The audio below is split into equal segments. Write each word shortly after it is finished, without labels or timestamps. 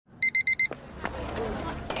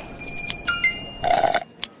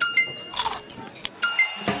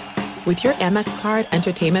With your Amex card,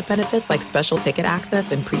 entertainment benefits like special ticket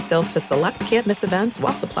access and pre-sales to select can't-miss events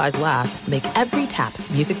while supplies last make every tap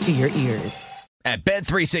music to your ears. At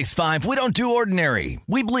Bet365, we don't do ordinary.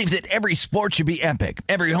 We believe that every sport should be epic.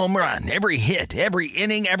 Every home run, every hit, every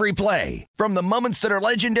inning, every play. From the moments that are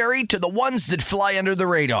legendary to the ones that fly under the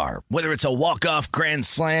radar. Whether it's a walk-off grand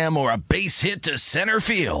slam or a base hit to center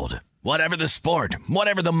field. Whatever the sport,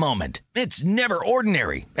 whatever the moment. It's never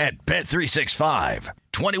ordinary at Bet365.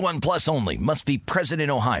 21 plus only. Must be present in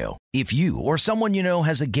Ohio. If you or someone you know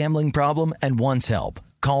has a gambling problem and wants help,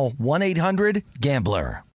 call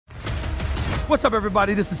 1-800-GAMBLER. What's up,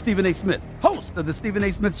 everybody? This is Stephen A. Smith, host of the Stephen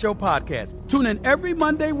A. Smith Show podcast. Tune in every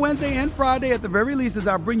Monday, Wednesday, and Friday at the very least as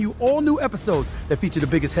I bring you all new episodes that feature the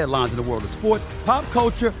biggest headlines in the world of sports, pop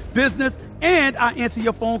culture, business, and I answer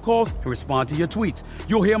your phone calls and respond to your tweets.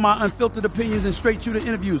 You'll hear my unfiltered opinions and straight-shooter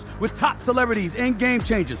interviews with top celebrities and game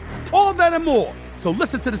changers. All that and more. So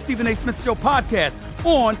listen to the Stephen A. Smith Show podcast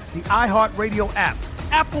on the iHeartRadio app,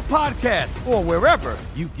 Apple Podcasts, or wherever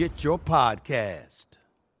you get your podcast.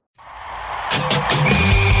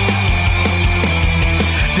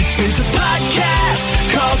 This is a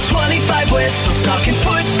podcast called 25 Whistles, talking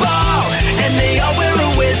football, and they all wear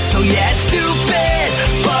a whistle. Yeah, it's stupid,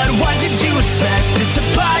 but what did you expect? It's a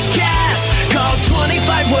podcast called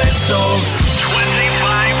 25 Whistles.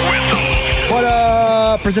 25 Whistles. What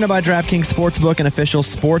up? Presented by DraftKings Sportsbook, an official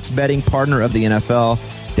sports betting partner of the NFL.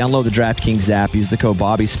 Download the DraftKings app. Use the code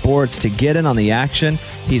BobbySports to get in on the action.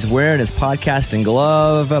 He's wearing his podcasting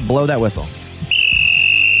glove. Blow that whistle.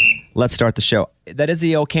 Let's start the show. That is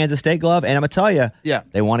the old Kansas State glove, and I'm going to tell you,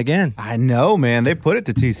 they won again. I know, man. They put it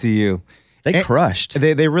to TCU. They crushed.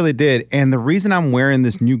 They really did. And the reason I'm wearing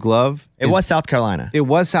this new glove... It was South Carolina. It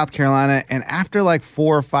was South Carolina, and after like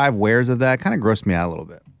 4 or 5 wears of that, it kind of grossed me out a little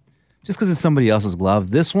bit. Just because it's somebody else's glove.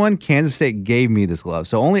 This one, Kansas State gave me this glove,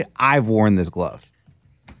 so only I've worn this glove.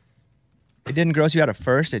 It didn't gross you out at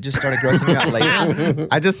first. It just started grossing you out later.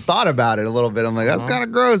 I just thought about it a little bit. I'm like, that's kind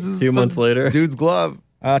of gross. This is a few months later. Dude's glove.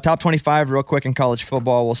 Top 25 real quick in college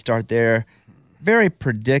football. We'll start there. Very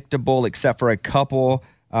predictable except for a couple.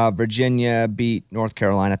 Virginia beat North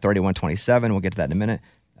Carolina 31-27. We'll get to that in a minute.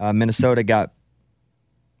 Minnesota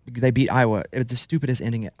they beat Iowa. It was the stupidest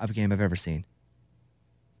ending of a game I've ever seen.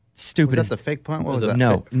 Stupid. Was that the fake punt? What was that?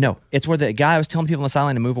 No. It's where the guy was telling people on the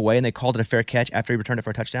sideline to move away and they called it a fair catch after he returned it for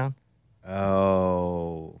a touchdown.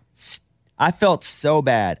 Oh. I felt so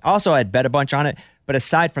bad. Also, I had bet a bunch on it. But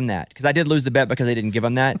aside from that, because I did lose the bet because they didn't give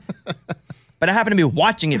him that, but I happened to be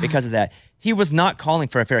watching it because of that. He was not calling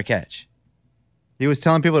for a fair catch. He was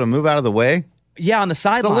telling people to move out of the way? Yeah, on the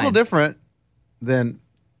sideline. It's a little different than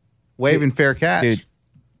waving fair catch. Dude,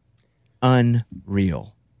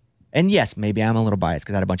 unreal. And yes, maybe I'm a little biased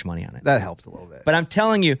because I had a bunch of money on it. That helps a little bit. But I'm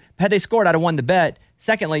telling you, had they scored, I'd have won the bet.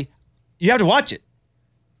 Secondly, you have to watch it.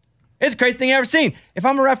 It's the craziest thing I've ever seen. If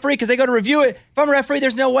I'm a referee, because they go to review it, if I'm a referee,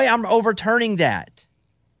 there's no way I'm overturning that.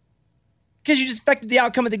 Because you just affected the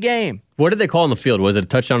outcome of the game. What did they call on the field? Was it a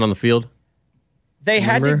touchdown on the field? They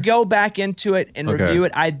had to go back into it and review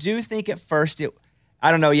it. I do think at first I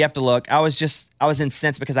don't know, you have to look. I was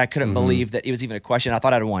incensed because I couldn't believe that it was even a question. I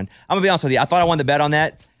thought I'd won. I'm going to be honest with you. I thought I won the bet on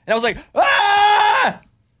that. And I was like, ah!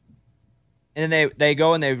 And then they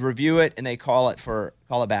go and they review it and they call it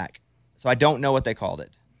back. So I don't know what they called it.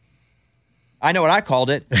 I know what I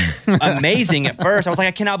called it. Amazing at first. I was like,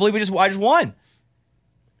 I cannot believe I just won.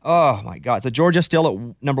 Oh, my God. So Georgia's still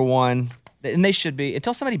at number 1. And they should be.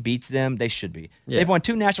 Until somebody beats them, they should be. Yeah. They've won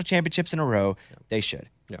 2 national championships in a row. Yeah. They should.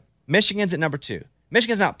 Yeah. Michigan's at number 2.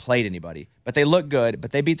 Michigan's not played anybody, but they look good.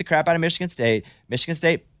 But they beat the crap out of Michigan State. Michigan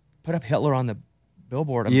State put up Hitler on the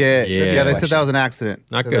billboard. They said that was an accident.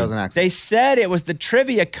 Not good. That was an accident. They said it was the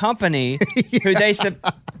trivia company who they said...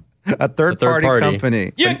 A third party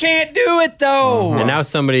company. You can't do it, though. And now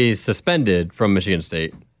somebody's suspended from Michigan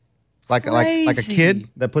State. Like a kid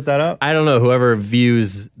that put that up? I don't know. Whoever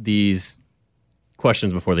views these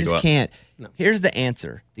questions before they go up. Can't. No. Here's the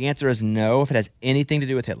answer. The answer is no if it has anything to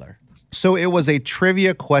do with Hitler. So it was a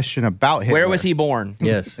trivia question about Hitler. Where was he born?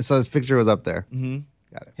 Yes. And so his picture was up there. Mm-hmm.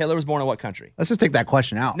 Got it. Hitler was born in what country? Let's just take that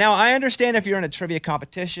question out. Now, I understand if you're in a trivia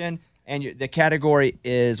competition and the category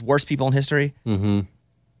is worst people in history. Mm-hmm.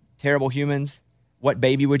 Terrible humans. What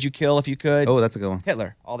baby would you kill if you could? Oh, that's a good one.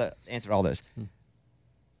 Hitler. Answered all those.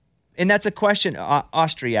 And that's a question.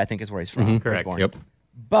 Austria, I think, is where he's from. Mm-hmm. Correct. Yep.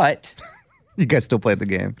 But you guys still play the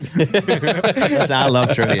game. Listen, I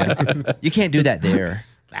love trivia. You can't do that there.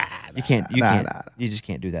 You can't. You just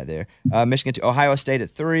can't do that there. Michigan 2, Ohio State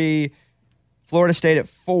at 3, Florida State at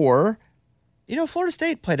 4. You know, Florida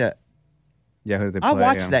State played who did they play? I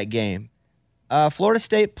watched that game. Florida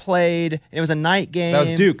State played. It was a night game. That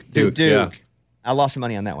was Duke. Duke. Yeah. I lost some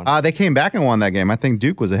money on that one. They came back and won that game. I think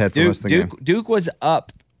Duke was ahead for most of the game. Duke was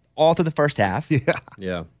up all through the first half.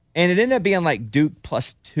 Yeah. And it ended up being like Duke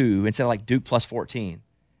 +2 instead of like Duke +14.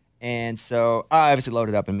 And so I obviously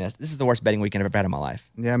loaded up and missed. This is the worst betting weekend I've ever had in my life.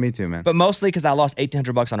 Yeah, me too, man. But mostly because I lost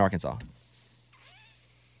 $1,800 on Arkansas.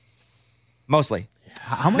 Mostly.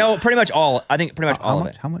 How much? No, pretty much all. I think pretty much all of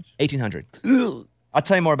it. How much? $1,800. I'll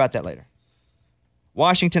tell you more about that later.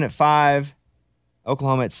 Washington at 5.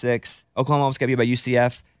 Oklahoma at 6. Oklahoma almost got beat by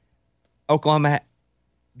UCF. Oklahoma,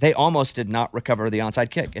 they almost did not recover the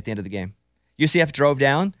onside kick at the end of the game. UCF drove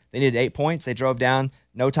down. They needed 8 points. They drove down.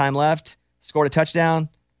 No time left. Scored a touchdown.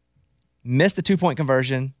 Missed the 2-point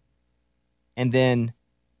conversion. And then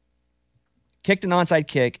kicked an onside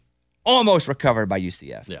kick. Almost recovered by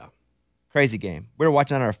UCF. Yeah. Crazy game. We were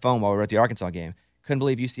watching on our phone while we were at the Arkansas game. Couldn't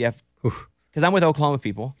believe UCF. Because I'm with Oklahoma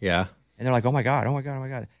people. Yeah. And they're like, oh my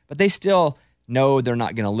God. But they still know they're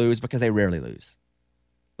not going to lose because they rarely lose.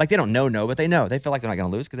 Like they don't know, but they know. They feel like they're not going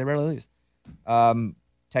to lose because they rarely lose.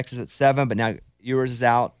 Texas at 7, but now Ewers is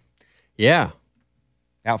out. Yeah.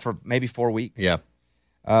 Out for maybe 4 weeks. Yeah.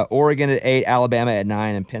 Oregon at 8, Alabama at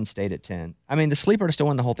 9, and Penn State at 10. I mean, the sleeper to still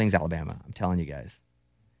win the whole thing's Alabama. I'm telling you guys.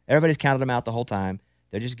 Everybody's counted them out the whole time.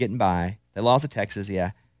 They're just getting by. They lost to Texas,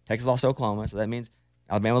 yeah. Texas lost to Oklahoma, so that means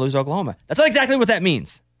Alabama loses to Oklahoma. That's not exactly what that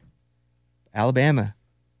means. Alabama.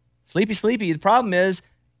 Sleepy. The problem is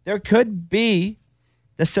there could be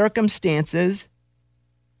the circumstances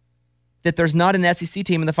that there's not an SEC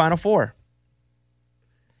team in the Final Four.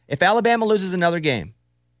 If Alabama loses another game,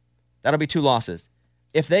 that'll be 2 losses.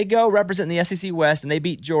 If they go representing the SEC West and they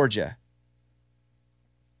beat Georgia,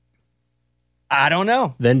 I don't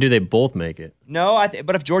know. Then do they both make it? No,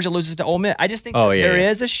 but if Georgia loses to Ole Miss, I just think there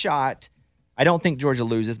is a shot. I don't think Georgia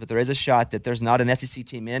loses, but there is a shot that there's not an SEC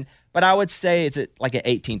team in. But I would say it's like an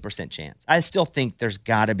 18% chance. I still think there's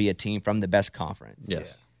got to be a team from the best conference. Yes.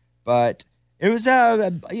 Yeah. But it was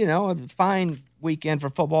a fine weekend for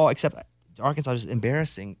football, except Arkansas just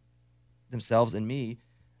embarrassing themselves and me.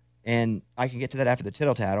 And I can get to that after the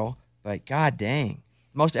tittle tattle. But god dang,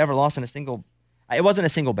 most ever lost in a single. It wasn't a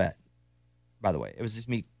single bet, by the way. It was just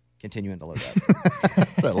me continuing to load up.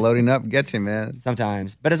 That loading up gets you, man.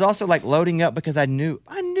 Sometimes, but it's also like loading up because I knew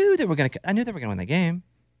they were gonna win the game.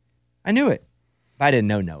 I knew it, but I didn't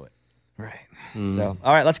know it. Right. So,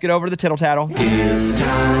 all right, let's get over to the tittle tattle. It's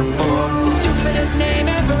time for the stupidest name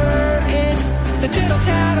ever. It's the tittle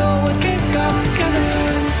tattle with Kickoff Kevin.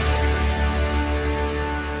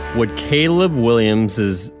 Would Caleb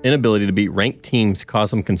Williams' inability to beat ranked teams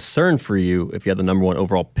cause some concern for you if you had the number 1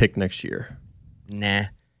 overall pick next year? Nah,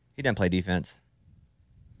 he doesn't play defense.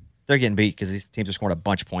 They're getting beat because these teams are scoring a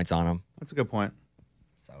bunch of points on him. That's a good point.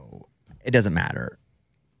 So it doesn't matter.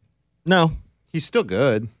 No. He's still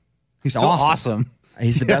good. He's still awesome.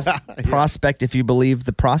 He's the best prospect, if you believe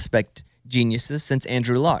the prospect geniuses, since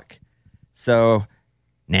Andrew Luck. So,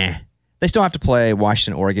 nah. They still have to play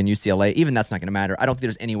Washington, Oregon, UCLA. Even that's not going to matter. I don't think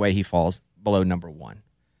there's any way he falls below number 1.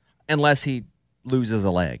 Unless he loses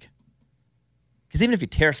a leg. Because even if he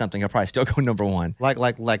tears something, he'll probably still go number 1. Like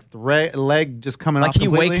the leg just coming off Like he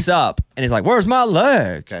completely? wakes up and he's like, where's my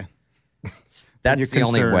leg? Okay. That's the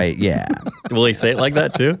only way. Yeah. Will he say it like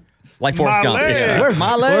that too? Like Forrest Gump. leg. Where's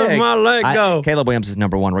my leg? Where's my leg go? Caleb Williams is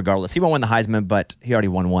number 1 regardless. He won't win the Heisman, but he already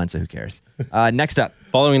won 1, so who cares? Next up.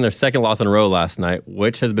 Following their second loss in a row last night,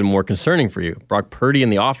 which has been more concerning for you? Brock Purdy in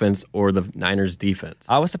the offense or the Niners defense?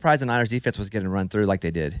 I was surprised the Niners defense was getting run through like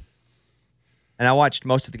they did. And I watched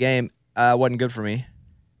most of the game. Wasn't good for me.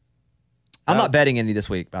 I'm not betting any this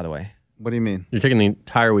week, by the way. What do you mean? You're taking the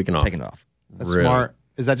entire weekend off. Taking it off. That's Really? smart.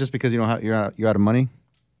 Is that just because you don't have, you're out of money?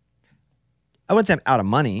 I wouldn't say I'm out of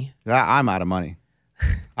money. I'm out of money.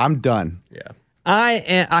 I'm done. Yeah.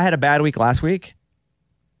 I had a bad week last week.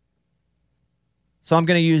 So I'm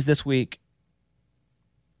going to use this week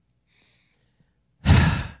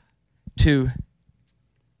to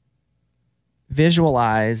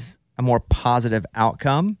visualize a more positive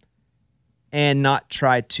outcome and not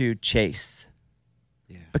try to chase.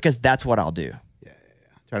 Yeah. Because that's what I'll do.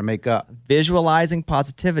 Try to make up. Visualizing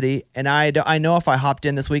positivity. And I know if I hopped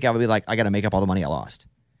in this week, I would be like, I got to make up all the money I lost.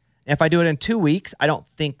 And if I do it in 2 weeks, I don't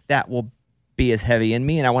think that will be as heavy in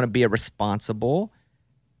me. And I want to be a responsible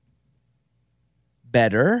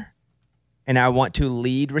better, and I want to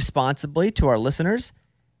lead responsibly to our listeners,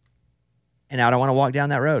 and I don't want to walk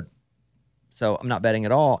down that road. So I'm not betting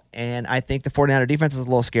at all, and I think the 49er defense is a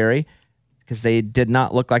little scary because they did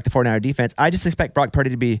not look like the 49er defense. I just expect Brock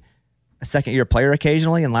Purdy to be a second-year player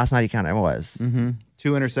occasionally, and last night he kind of was. Mm-hmm.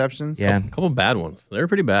 2 interceptions. Yeah. A couple bad ones. They were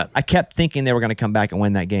pretty bad. I kept thinking they were going to come back and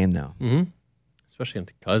win that game, though. Mm-hmm. especially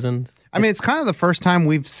against Cousins. I mean, it's kind of the first time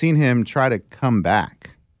we've seen him try to come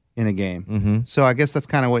back in a game. Mm-hmm. So I guess that's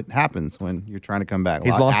kind of what happens when you're trying to come back.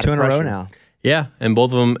 He's lost 2 in a row now. Yeah, and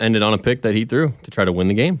both of them ended on a pick that he threw to try to win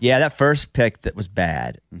the game. Yeah, that first pick that was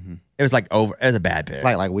bad. Mm-hmm. It was like over. It was a bad pick.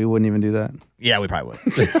 Like we wouldn't even do that? Yeah, we probably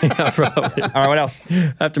would. Yeah, probably. All right, what else?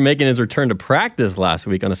 After making his return to practice last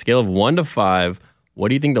week, on a scale of 1 to 5, what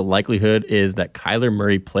do you think the likelihood is that Kyler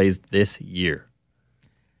Murray plays this year?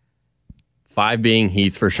 5 being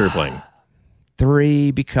he's for sure playing.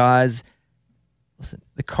 3 because, listen,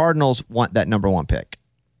 the Cardinals want that number 1 pick.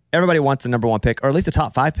 Everybody wants the number 1 pick, or at least a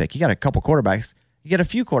top 5 pick. You got a couple quarterbacks. You get a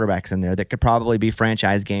few quarterbacks in there that could probably be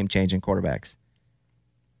franchise game-changing quarterbacks.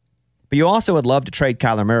 But you also would love to trade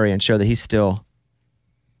Kyler Murray and show that he's still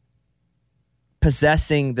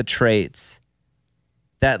possessing the traits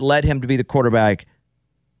that led him to be the quarterback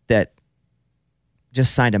that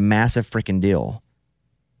just signed a massive freaking deal.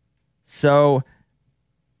 So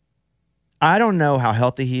I don't know how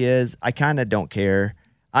healthy he is. I kind of don't care.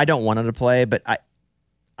 I don't want him to play, but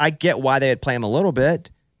I get why they would play him a little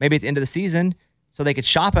bit, maybe at the end of the season, so they could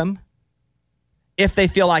shop him if they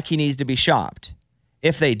feel like he needs to be shopped.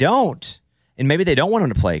 If they don't, and maybe they don't want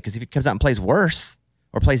him to play, because if he comes out and plays worse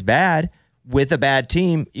or plays bad with a bad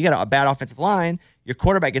team, you got a bad offensive line, your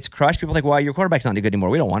quarterback gets crushed. People think, well, your quarterback's not any good anymore.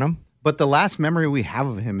 We don't want him. But the last memory we have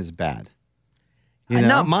of him is bad.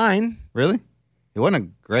 Not mine. Really? It wasn't a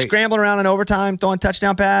great... Scrambling around in overtime, throwing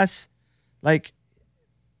touchdown pass. Like,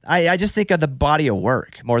 I just think of the body of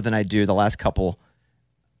work more than I do the last couple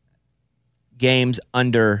games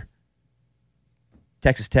under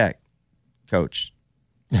Texas Tech coach.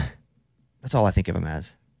 That's all I think of him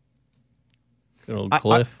as. Good old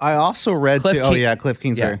Cliff. I also read Cliff too. Oh yeah, Cliff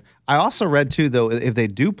Kingsbury. Yeah. I also read too, though, if they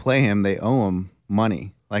do play him, they owe him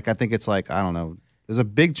money. Like I think it's like, I don't know, there's a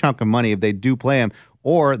big chunk of money if they do play him,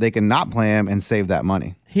 or they can not play him and save that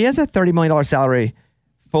money. He has a $30 million salary,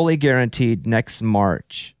 fully guaranteed next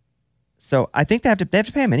March. So I think they have to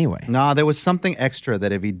pay him anyway. No, there was something extra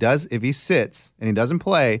that if he sits and he doesn't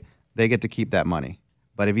play, they get to keep that money.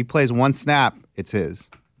 But if he plays 1 snap, it's his.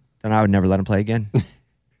 Then I would never let him play again.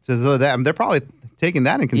 So they're probably taking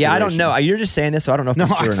that in consideration. Yeah, I don't know. You're just saying this, so I don't know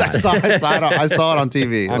if it's true or not. I saw it on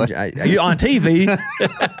TV. Are you on TV?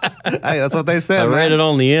 Hey, that's what they said. I read it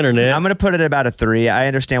on the internet. I'm going to put it at about a 3. I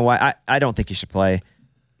understand why. I don't think he should play.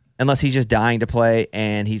 Unless he's just dying to play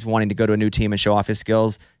and he's wanting to go to a new team and show off his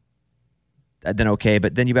skills, then okay.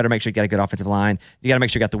 But then you better make sure you got a good offensive line. You got to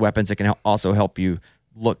make sure you got the weapons that can also help you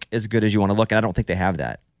look as good as you want to look. And I don't think they have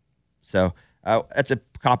that. So that's a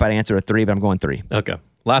cop-out answer, a 3, but I'm going 3. Okay.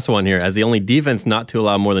 Last one here. As the only defense not to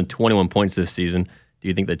allow more than 21 points this season, do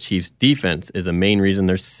you think the Chiefs' defense is a main reason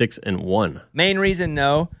they're 6-1? Main reason,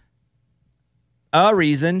 no. A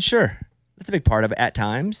reason, sure. That's a big part of it at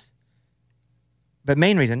times. But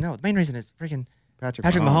main reason, no. The main reason is freaking Patrick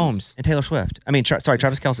Mahomes and Taylor Swift. I mean, Travis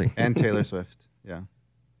Kelce. And Taylor Swift, yeah.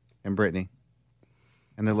 And Britney.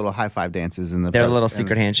 And their little high-five dances. And their little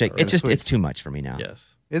secret handshake. It's too much for me now.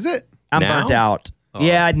 Yes. Is it? I'm burnt out. Oh.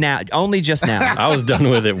 Yeah, now. Only just now. I was done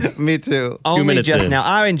with it. Me too. Only just now.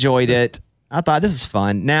 I enjoyed it. I thought this is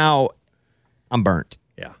fun. Now, I'm burnt.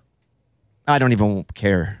 Yeah. I don't even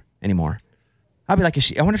care anymore. I'll be like,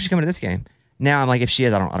 I wonder if she's coming to this game. Now I'm like, if she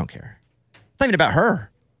is, I don't care. It's not even about her.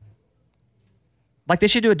 Like they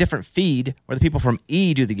should do a different feed where the people from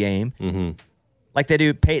E do the game. Mm-hmm. Like they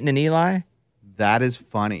do Peyton and Eli. That is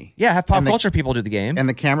funny. Yeah, have pop culture people do the game. And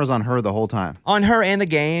the camera's on her the whole time. On her and the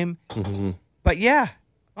game. Mm-hmm. But yeah,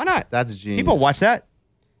 why not? That's genius. People watch that.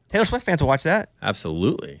 Taylor Swift fans will watch that.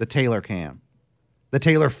 Absolutely. The Taylor cam. The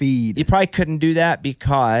Taylor feed. You probably couldn't do that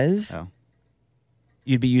because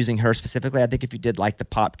you'd be using her specifically. I think if you did like the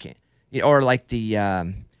pop cam or like the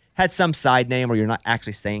had some side name where you're not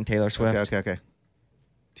actually saying Taylor Swift. Okay.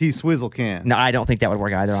 T-Swizzle can. No, I don't think that would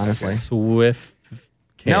work either, honestly. Swift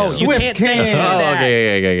cam. No, you can't say that.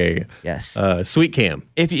 Okay. Yes. Sweet cam.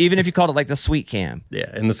 Even if you called it like the sweet cam.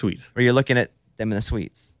 Yeah, in the suites. Where you're looking at them in the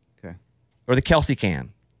suites. Okay. Or the Kelce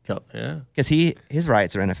cam. Yeah. Because his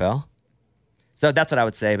rights are NFL. So that's what I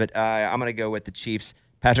would say. But I'm going to go with the Chiefs.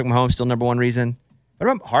 Patrick Mahomes still number 1 reason. What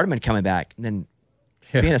about Hardman coming back and then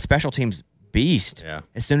being a special teams beast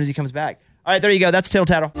as soon as he comes back? All right, there you go. That's Tittle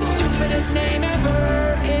Tattle. The stupidest name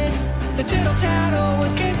ever. It's the Tittle Tattle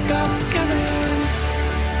with Kickoff Kevin.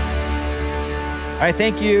 All right,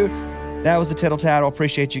 thank you. That was the Tittle Tattle.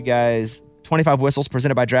 Appreciate you guys. 25 Whistles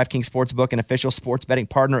presented by DraftKings Sportsbook, an official sports betting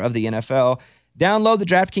partner of the NFL. Download the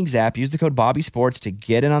DraftKings app. Use the code BobbySports to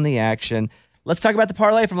get in on the action. Let's talk about the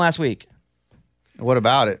parlay from last week. What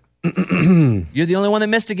about it? You're the only one that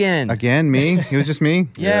missed again. Again, me? It was just me?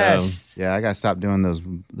 Yes. Yeah, I got to stop doing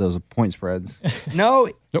those point spreads. No,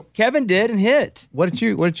 Nope. Kevin did and hit. What did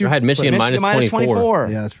you I had Michigan minus 24.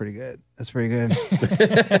 Yeah, that's pretty good. That's pretty good.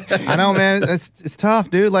 I know, man. It's tough,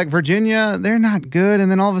 dude. Like Virginia, they're not good, and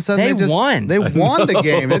then all of a sudden They won. They won the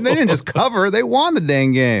game, and they didn't just cover. They won the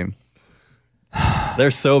dang game.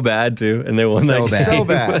 They're so bad, too, and they won that game. So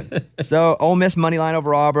bad. So Ole Miss money line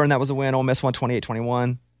over Auburn. That was a win. Ole Miss won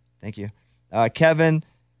 28-21. Thank you. Kevin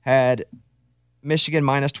had Michigan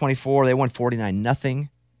minus 24. They won 49-0.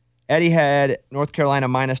 Eddie had North Carolina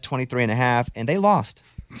minus 23.5, and they lost.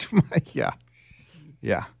 Yeah.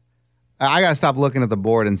 I got to stop looking at the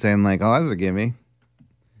board and saying like, oh, that's a gimme.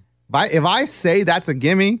 If I say that's a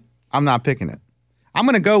gimme, I'm not picking it. I'm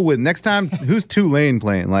going to go with next time, who's Tulane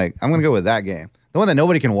playing? Like, I'm going to go with that game. The one that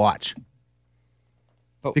nobody can watch.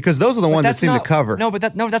 Because those are the ones that seem to cover. No,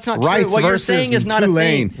 that's not Rice true. What you're versus saying is not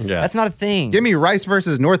Tulane. a thing. Yeah. That's not a thing. Give me Rice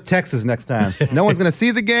versus North Texas next time. No one's going to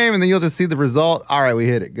see the game, and then you'll just see the result. All right, we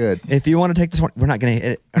hit it. Good. If you want to take this one, we're not going to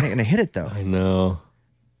hit it. We're not going to hit it, though. I know.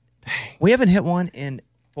 We haven't hit one in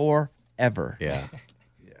forever. Yeah.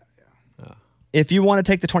 If you want to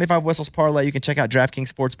take the 25 whistles parlay, you can check out DraftKings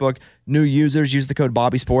Sportsbook. New users use the code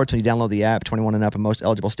BobbySports when you download the app. 21 and up in most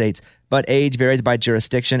eligible states, but age varies by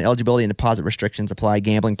jurisdiction. Eligibility and deposit restrictions apply.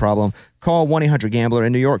 Gambling problem? Call 1-800-GAMBLER.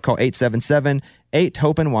 In New York, call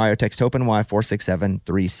 877-8-HOPE-NY or text HOPE-NY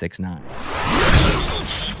 467-369.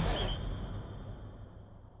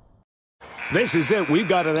 This is it. We've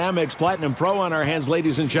got an Amex Platinum Pro on our hands,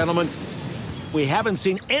 ladies and gentlemen. We haven't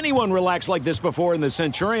seen anyone relax like this before in the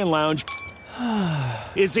Centurion Lounge.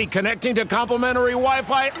 Is he connecting to complimentary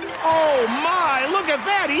Wi-Fi? Oh, my. Look at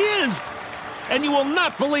that. He is. And you will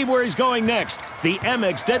not believe where he's going next. The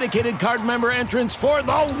Amex dedicated card member entrance for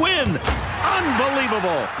the win.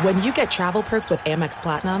 Unbelievable. When you get travel perks with Amex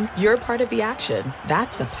Platinum, you're part of the action.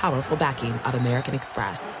 That's the powerful backing of American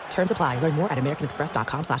Express. Terms apply. Learn more at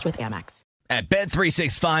americanexpress.com/withAmex. At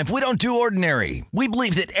Bet365, we don't do ordinary. We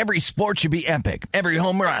believe that every sport should be epic. Every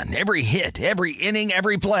home run, every hit, every inning,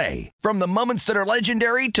 every play. From the moments that are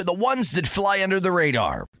legendary to the ones that fly under the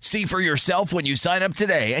radar. See for yourself when you sign up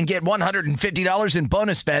today and get $150 in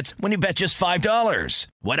bonus bets when you bet just $5.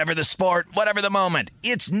 Whatever the sport, whatever the moment,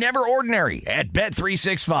 it's never ordinary at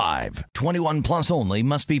Bet365. 21 plus only.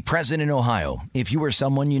 Must be present in Ohio. If you or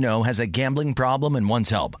someone you know has a gambling problem and wants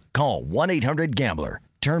help, call 1-800-GAMBLER.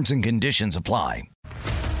 Terms and conditions apply.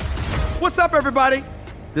 What's up, everybody?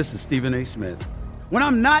 This is Stephen A. Smith. When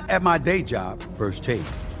I'm not at my day job, First Take,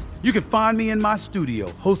 you can find me in my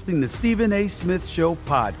studio hosting the Stephen A. Smith Show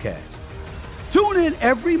podcast. Tune in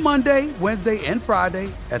every Monday, Wednesday, and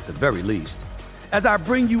Friday, at the very least, as I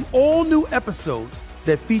bring you all new episodes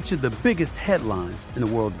that feature the biggest headlines in the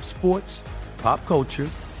world of sports, pop culture,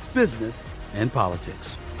 business, and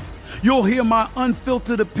politics. You'll hear my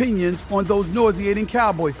unfiltered opinions on those nauseating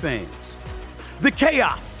Cowboy fans, the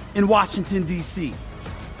chaos in Washington, D.C.,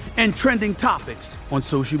 and trending topics on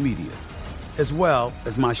social media, as well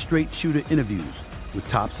as my straight shooter interviews with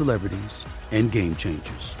top celebrities and game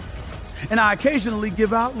changers. And I occasionally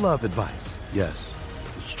give out love advice. Yes,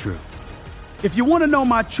 it's true. If you want to know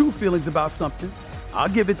my true feelings about something, I'll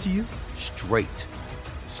give it to you straight.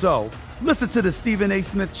 So listen to the Stephen A.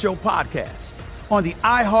 Smith Show podcast on the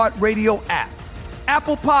iHeartRadio app,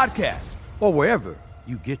 Apple Podcasts, or wherever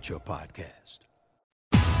you get your podcast.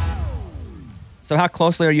 So how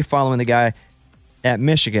closely are you following the guy at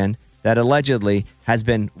Michigan that allegedly has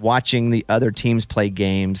been watching the other teams play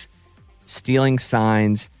games, stealing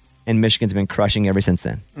signs, and Michigan's been crushing ever since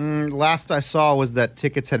then? Last I saw was that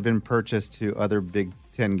tickets had been purchased to other Big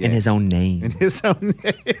Ten games. In his own name. In his own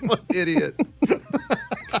name. What an idiot.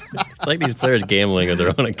 It's like these players gambling on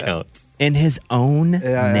their own accounts. In his own name.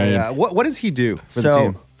 Yeah. What does he do for the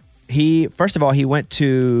team? He, first of all, he went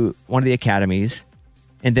to one of the academies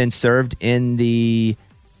and then served in the,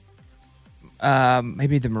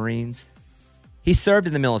 maybe the Marines. He served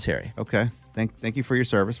in the military. Okay. Thank you for your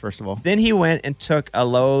service, first of all. Then he went and took a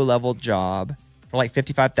low-level job for like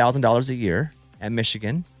 $55,000 a year at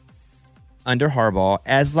Michigan under Harbaugh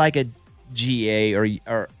as like a GA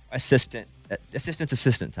or assistant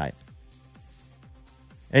type.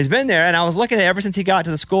 And he's been there, and I was looking at it ever since he got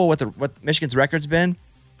to the school what Michigan's record's been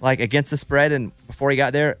like against the spread and before he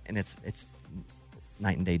got there, and it's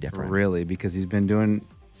night and day different. Really? Because he's been doing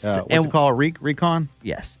what's it called? Recon?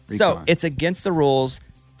 Yes. Recon. So it's against the rules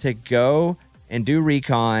to go and do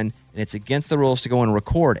recon, and it's against the rules to go and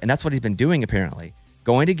record, and that's what he's been doing apparently,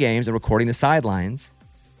 going to games and recording the sidelines,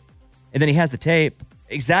 and then he has the tape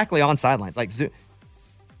exactly on sidelines, like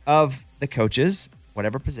of the coaches,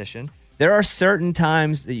 whatever position. There are certain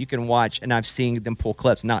times that you can watch, and I've seen them pull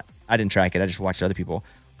clips. I didn't track it. I just watched other people.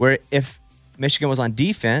 Where if Michigan was on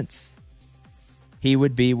defense, he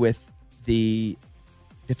would be with the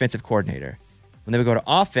defensive coordinator. When they would go to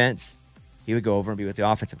offense, he would go over and be with the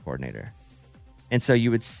offensive coordinator. And so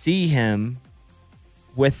you would see him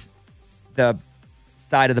with the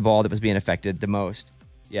side of the ball that was being affected the most.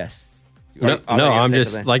 Yes. No, I'm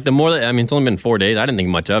just something? Like the more that, I mean, it's only been 4 days. I didn't think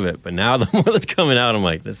much of it, but now the more that's coming out, I'm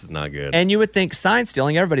like, this is not good. And you would think sign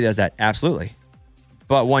stealing, everybody does that. Absolutely.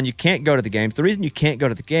 But one, you can't go to the games. The reason you can't go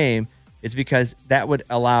to the game is because that would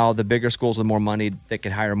allow the bigger schools with more money that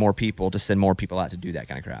could hire more people to send more people out to do that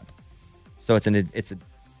kind of crap. So it's an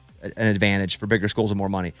advantage for bigger schools with more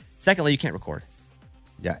money. Secondly, you can't record.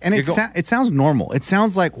 Yeah, and it sounds normal. It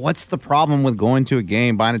sounds like, what's the problem with going to a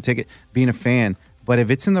game, buying a ticket, being a fan? But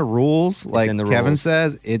if it's in the rules, like Kevin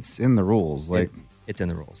says, it's in the rules. Like it's in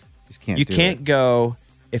the rules. You can't go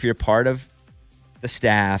if you're part of the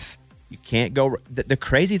staff. You can't go. The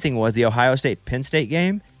crazy thing was the Ohio State Penn State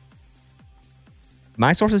game.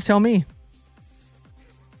 My sources tell me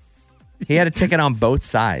he had a ticket on both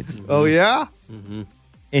sides. Oh yeah, and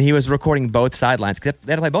he was recording both sidelines because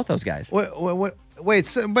they had to play both those guys. Wait,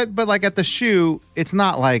 so, but like at the shoe, it's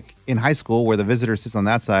not like in high school where the visitor sits on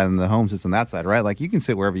that side and the home sits on that side, right? Like you can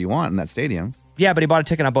sit wherever you want in that stadium. Yeah, but he bought a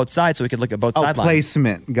ticket on both sides so he could look at both sidelines.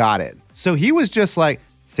 Placement, got it. So he was just like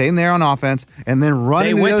staying there on offense and then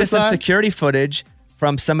running. They went to some side? security footage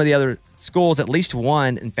from some of the other schools, at least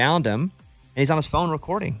one, and found him, and he's on his phone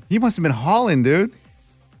recording. He must have been hauling, dude.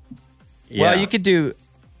 Yeah. Well, you could do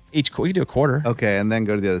you could do a quarter. Okay, and then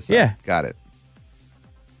go to the other side. Yeah, got it.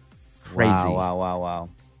 Crazy. Wow.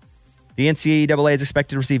 The NCAA is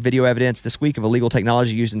expected to receive video evidence this week of illegal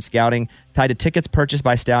technology used in scouting tied to tickets purchased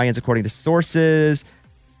by Stallions, according to sources.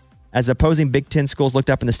 As opposing Big Ten schools looked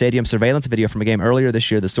up in the stadium surveillance video from a game earlier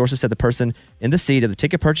this year, the sources said the person in the seat of the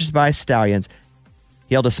ticket purchased by Stallions,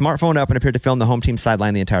 he held a smartphone up and appeared to film the home team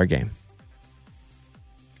sideline the entire game.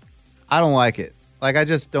 I don't like it. Like, I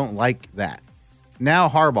just don't like that. Now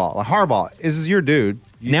Harbaugh, this is your dude.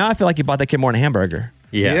 Now I feel like you bought that kid more than a hamburger.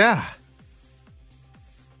 Yeah.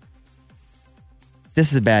 This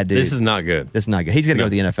is a bad dude. This is not good. This is not good. He's going to go to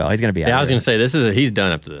the NFL. He's going to be out. Yeah, I was going to say, he's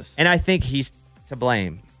done up to this. And I think he's to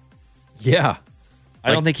blame. Yeah.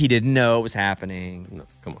 I don't think he didn't know it was happening. No,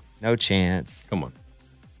 come on. No chance. Come on.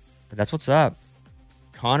 But that's what's up.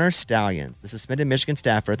 Connor Stallions, the suspended Michigan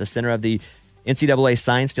staffer at the center of the NCAA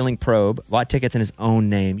sign-stealing probe, bought tickets in his own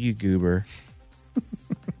name. You goober.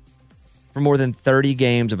 For more than 30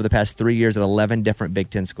 games over the past 3 years at 11 different Big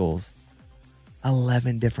Ten schools.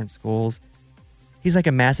 11 different schools. He's like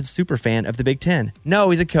a massive super fan of the Big Ten.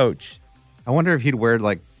 No, he's a coach. I wonder if he'd wear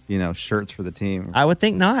shirts for the team. I would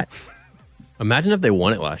think not. Imagine if they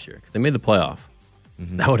won it last year because they made the playoff.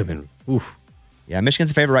 Mm-hmm. That would have been oof. Yeah,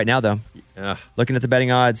 Michigan's a favorite right now, though. Yeah. Looking at the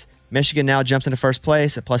betting odds, Michigan now jumps into first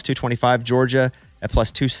place at plus 225. Georgia at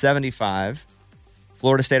plus 275.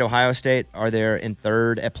 Florida State, Ohio State are there in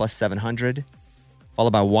third at plus 700.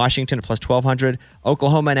 Followed by Washington at plus 1,200.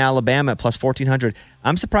 Oklahoma and Alabama at plus 1,400.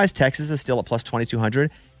 I'm surprised Texas is still at plus 2,200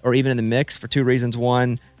 or even in the mix for two reasons.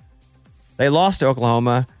 One, they lost to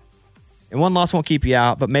Oklahoma, and one loss won't keep you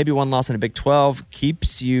out, but maybe one loss in a Big 12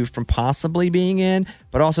 keeps you from possibly being in,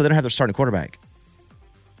 but also they don't have their starting quarterback.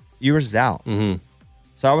 Ewers is out. Mm-hmm.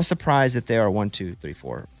 So I was surprised that they are 1, 2, 3,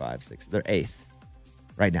 4, 5, 6. They're eighth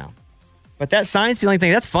right now. But that sign stealing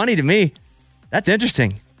thing, that's funny to me. That's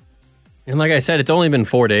interesting. And like I said, it's only been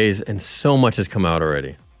 4 days and so much has come out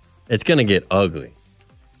already. It's going to get ugly.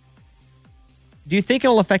 Do you think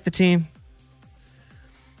it'll affect the team?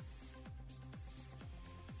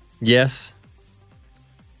 Yes.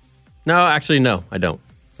 No, actually, no, I don't.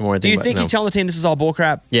 The more I Do you think no. he's telling the team this is all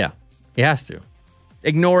bullcrap? Yeah, he has to.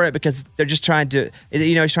 Ignore it because they're just trying to,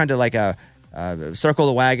 he's trying to circle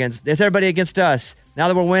the wagons. It's everybody against us. Now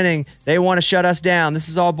that we're winning, they want to shut us down. This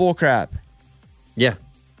is all bullcrap. Yeah.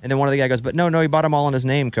 And then one of the guys goes, but no, he bought them all in his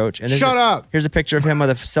name, coach. And Shut up. Here's a picture of him with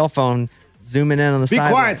a cell phone zooming in on the side.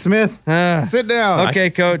 Be quiet, Smith. Sit down. Okay,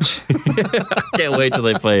 coach. I can't wait till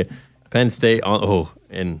they play Penn State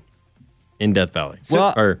in Death Valley.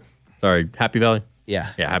 Happy Valley? Yeah.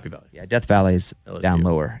 Yeah, Happy Valley. Yeah, Death Valley's LSU. down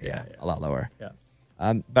lower. Yeah, a lot lower. Yeah.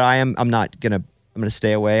 But I'm gonna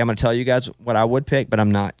stay away. I'm gonna tell you guys what I would pick, but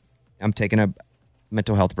I'm taking a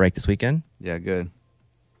mental health break this weekend. Yeah, good.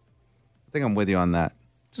 I think I'm with you on that.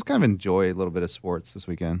 Just kind of enjoy a little bit of sports this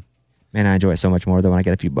weekend. Man, I enjoy it so much more though when I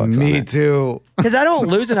get a few bucks. Me too. Because I don't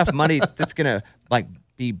lose enough money that's gonna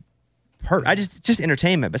be hurt. It's just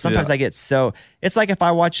entertainment. But sometimes I get so it's like if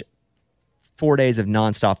I watch 4 days of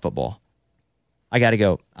nonstop football, I got to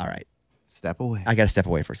go. All right, Step away. I got to step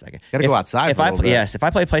away for a second. Got to go outside for a little bit. Yes, if I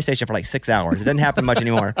play PlayStation for like 6 hours, it doesn't happen much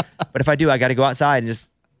anymore. But if I do, I got to go outside and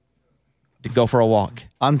just to go for a walk.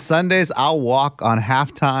 On Sundays, I'll walk on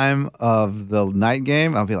halftime of the night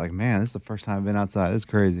game. I'll be like, man, this is the first time I've been outside. This is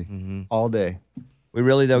crazy. All day. We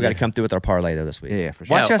really, though, got to come through with our parlay, though, this week. Yeah, for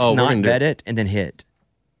sure. Watch us we're not gonna do bet it and then hit.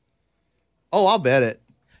 Oh, I'll bet it.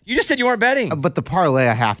 You just said you weren't betting. But the parlay,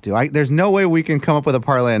 I have to. There's no way we can come up with a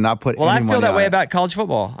parlay and not put Well, any I feel money that on way it. about college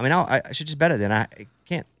football. I mean, I should just bet it then. I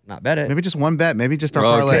can't not bet it. Maybe just one bet. Maybe just our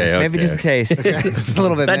Okay, parlay. Maybe just a taste. Just a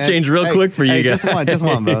little bit, That man. changed real quick for you guys. Just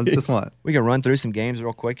one, Bones. Just one. We can run through some games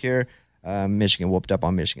real quick here. Michigan whooped up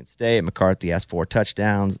on Michigan State. McCarthy has 4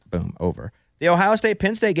 touchdowns. Boom, over. The Ohio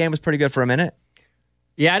State-Penn State game was pretty good for a minute.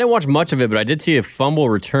 Yeah, I didn't watch much of it, but I did see a fumble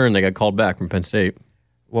return that got called back from Penn State.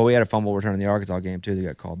 Well, we had a fumble return in the Arkansas game, too. They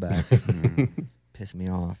got called back. Pissed me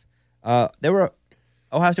off.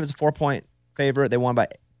 Ohio State was a 4-point favorite. They won by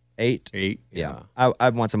 8. 8. Yeah. I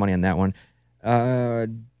want some money on that one.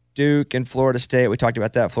 Duke and Florida State. We talked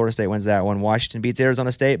about that. Florida State wins that one. Washington beats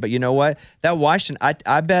Arizona State. But you know what? That Washington,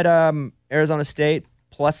 I bet Arizona State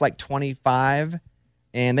plus like 25,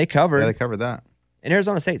 and they covered. Yeah, they covered that. And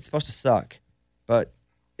Arizona State's supposed to suck, but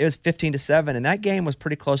it was 15-7, and that game was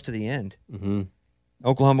pretty close to the end. Mm-hmm.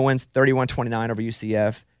 Oklahoma wins 31-29 over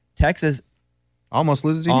UCF. Texas Almost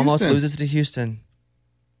loses to almost Houston. loses to Houston.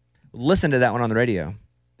 Listen to that one on the radio.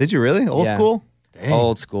 Did you really? Old Yeah. school? Dang.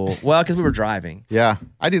 Old school. Well, because we were driving. Yeah.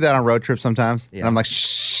 I do that on road trips sometimes. Yeah. And I'm like,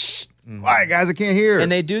 shh. All right, guys, I can't hear.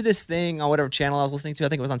 And they do this thing on whatever channel I was listening to. I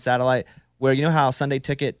think it was on satellite, where you know how Sunday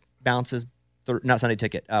Ticket bounces. Not Sunday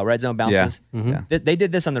Ticket. Red Zone bounces. Mm-hmm. Yeah. They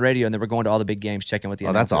did this on the radio, and they were going to all the big games, checking with the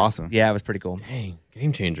Oh, that's announcers. awesome. Yeah, it was pretty cool. Dang,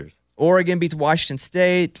 game changers. Oregon beats Washington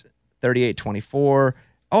State 38-24.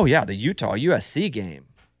 Oh, yeah, the Utah-USC game.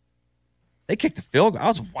 They kicked the field goal. I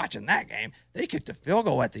was watching that game. They kicked the field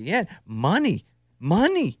goal at the end. Money.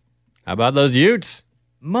 How about those Utes?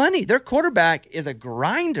 Their quarterback is a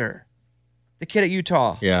grinder. The kid at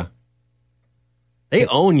Utah. Yeah. They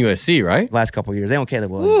own USC, right? Last couple of years. They own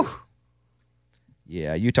Caleb Williams.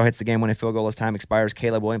 Yeah, Utah hits the game-winning field goal as time expires.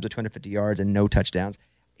 Caleb Williams with 250 yards and no touchdowns.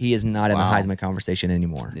 He is not in the Heisman conversation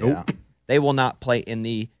anymore. Yeah. They will not play in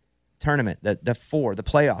the tournament, the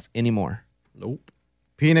playoff anymore. Nope.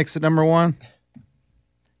 Penix at number 1.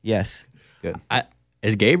 Yes. Good.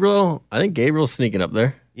 Is Gabriel? I think Gabriel's sneaking up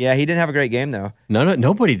there. Yeah, he didn't have a great game, though. No,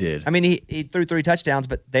 nobody did. I mean, he threw 3 touchdowns,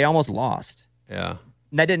 but they almost lost. Yeah.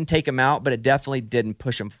 And that didn't take him out, but it definitely didn't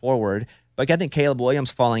push him forward. But I think Caleb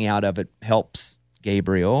Williams falling out of it helps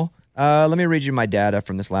Gabriel. Let me read you my data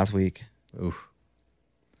from this last week. Oof.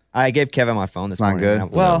 I gave Kevin my phone this It's not morning.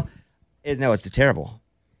 good? Well, it's terrible.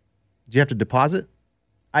 Did you have to deposit?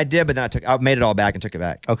 I did, but then I made it all back and took it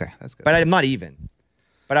back. Okay, that's good. But I'm not even.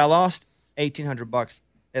 But I lost $1,800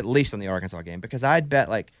 at least on the Arkansas game because I'd bet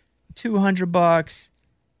like $200,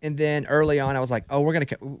 and then early on I was like, oh,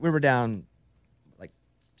 we were down like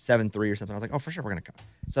 7-3 or something. I was like, oh, for sure we're gonna come.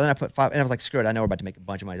 So then I put 5, and I was like, screw it, I know we're about to make a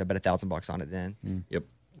bunch of money. I bet $1,000 on it then. Yep.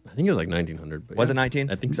 I think it was like 1,900. But Was yeah. it 19?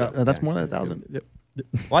 I think so. That's more than 1,000. Yep.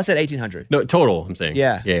 Well, I said 1,800. No, total, I'm saying.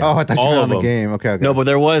 Yeah. Oh, I thought you All were of on the them. game. Okay. No, but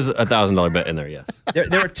there was a $1,000 bet in there, yes. There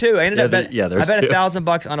were 2. I ended Yeah, up betting. there's I bet two.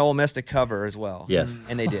 $1,000 on Ole Miss to cover as well. Yes.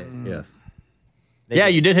 And they did. Yes. They Yeah,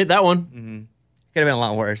 did. you did hit that one. Could have been a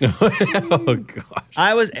lot worse. Oh, gosh.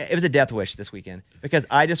 It was a death wish this weekend because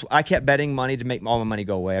I kept betting money to make all my money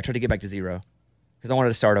go away. I tried to get back to zero because I wanted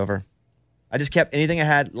to start over. I just kept anything I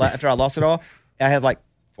had after I lost it all. I had like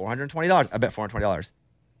 $420. I bet $420.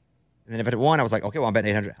 And then if it won, I was like, okay, well, I'm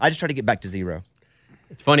betting $800. I just tried to get back to zero.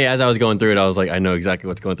 It's funny, as I was going through it, I was like, I know exactly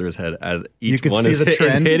what's going through his head as You each could one see is, the is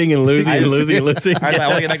trend. hitting and losing and losing and losing. I was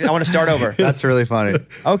like, I want to start over. That's really funny.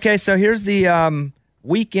 Okay, so here's the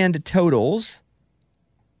weekend totals.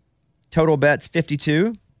 Total bets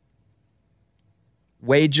 52.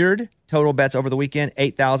 Wagered total bets over the weekend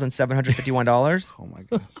 $8,751. Oh my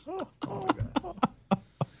gosh.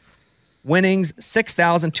 Winnings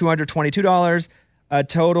 $6,222. A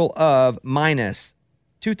total of minus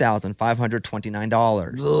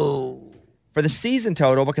 $2,529. For the season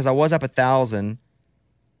total, because I was up 1,000,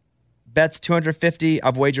 bets 250.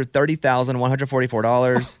 I've wagered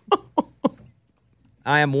 $30,144.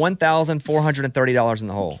 I am $1,430 in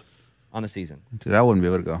the hole on the season. Dude, I wouldn't be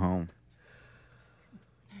able to go home.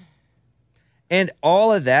 And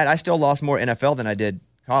all of that, I still lost more NFL than I did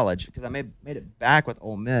college because I made it back with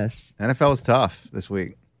Ole Miss. NFL was tough this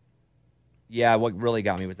week. Yeah, what really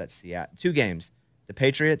got me was that Seattle. 2 games. The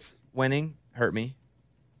Patriots winning hurt me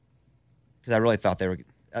because I really thought they were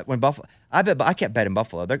when Buffalo. I kept betting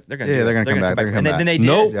Buffalo. They're going to they're gonna come back. They're gonna And come then they back. did.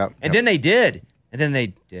 Nope. Yep, And then they did. And then they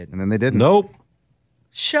did. And then they didn't. Nope.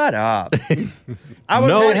 Shut up.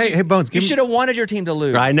 Hey, Bones, you should have wanted your team to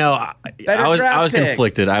lose. I know. I was pick.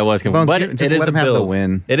 conflicted. Bones, but just it is let the them have the Bills.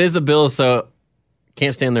 win. It is the Bills, so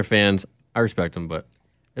can't stand their fans. I respect them, but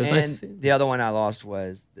it was And nice to see. the other one I lost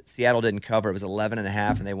was that Seattle didn't cover. It was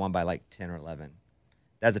 11.5, and they won by like 10 or 11.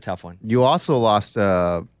 That's a tough one. You also lost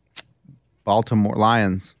Baltimore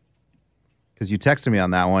Lions because you texted me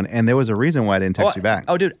on that one, and there was a reason why I didn't text you back.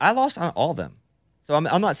 Oh, dude, I lost on all of them. So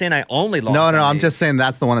I'm not saying I only lost. No, on I'm these. just saying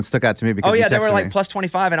that's the one that stuck out to me because Oh, yeah, they you were texted like me. plus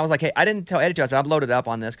 25, and I was like, hey, I didn't tell Eddie to. I said, I'm loaded up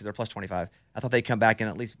on this because they're plus 25. I thought they'd come back and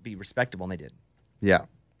at least be respectable, and they did. Yeah.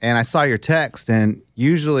 And I saw your text, and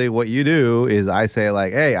usually what you do is I say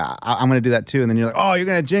like, hey, I'm going to do that too. And then you're like, oh, you're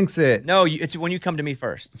going to jinx it. No, it's when you come to me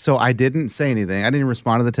first. So I didn't say anything. I didn't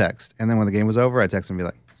respond to the text. And then when the game was over, I texted him and be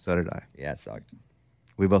like, so did I. Yeah, it sucked.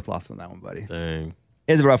 We both lost on that one, buddy. Dang.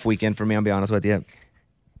 It was a rough weekend for me, I'll be honest with you.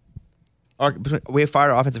 We fired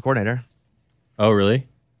our offensive coordinator. Oh, really?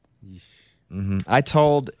 I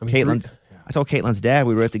told Caitlin's dad,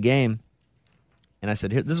 we were at the game, and I said,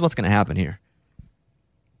 this is what's going to happen here.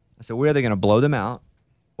 I said, we're either going to blow them out,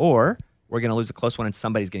 or we're going to lose a close one and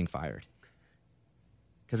somebody's getting fired.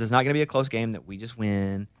 Because it's not going to be a close game that we just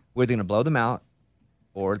win. We're either going to blow them out,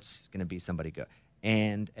 or it's going to be somebody good.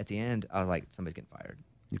 And at the end, I was like, somebody's getting fired.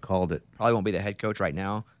 You called it. Probably won't be the head coach right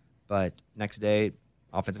now, but next day,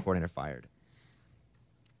 offensive coordinator fired.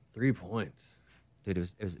 3 points. Dude,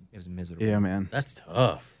 it was miserable. Yeah, man. That's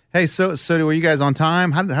tough. Hey, so were you guys on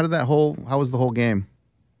time? How was the whole game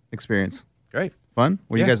experience? Great. Fun?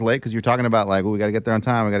 Were you Yeah. guys late? Because you were talking about like, we got to get there on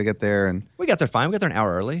time. We got to get there. And We got there fine. We got there an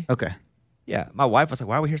hour early. okay. Yeah. My wife was like,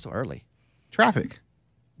 why are we here so early? Traffic.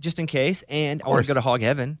 Just in case. And I want to go to Hog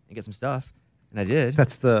Heaven and get some stuff. And I did.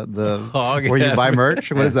 That's the Hog where you buy Heaven.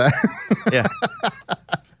 merch. What is that? Yeah.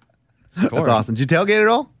 That's awesome. Did you tailgate at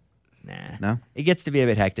all? Nah. No? It gets to be a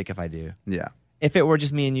bit hectic if I do. Yeah. If it were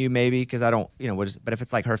just me and you, maybe, because I don't, but if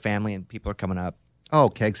it's like her family and people are coming up. Oh,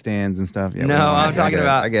 keg stands and stuff. Yeah. No, I'm talking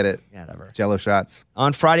about- I get it. Yeah, whatever. Jello shots.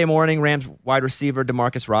 On Friday morning, Rams wide receiver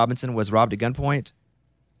DeMarcus Robinson was robbed at gunpoint.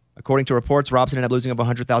 According to reports, Robinson ended up losing over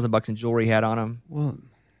 $100,000 in jewelry he had on him. Well,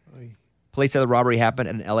 Police said the robbery happened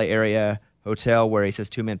at an LA area hotel where he says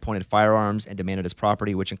two men pointed firearms and demanded his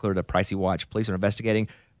property, which included a pricey watch. Police are investigating,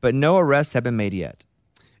 but no arrests have been made yet.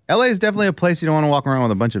 LA is definitely a place you don't want to walk around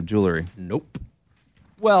with a bunch of jewelry. Nope.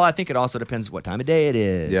 Well, I think it also depends what time of day it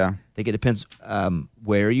is. Yeah. I think it depends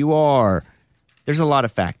where you are. There's a lot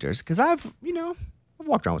of factors because I've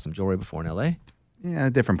walked around with some jewelry before in LA, Yeah,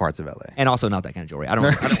 different parts of LA. and also not that kind of jewelry. I don't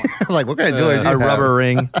want Like, what kind of jewelry do you a have? rubber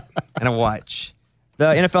ring and a watch. The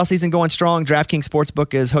NFL season going strong. DraftKings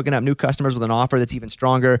Sportsbook is hooking up new customers with an offer that's even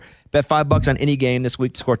stronger. Bet $5 on any game this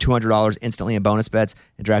week to score $200 instantly in bonus bets.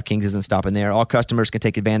 And DraftKings isn't stopping there. All customers can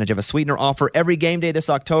take advantage of a sweetener offer every game day this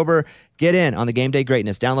October. Get in on the game day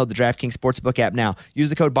greatness. Download the DraftKings Sportsbook app now. Use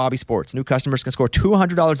the code BobbySports. New customers can score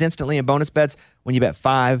 $200 instantly in bonus bets when you bet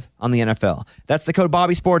 $5 on the NFL. That's the code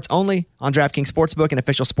BobbySports only on DraftKings Sportsbook, an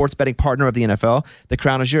official sports betting partner of the NFL. The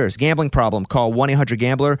crown is yours. Gambling problem? Call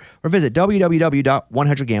 1-800-GAMBLER or visit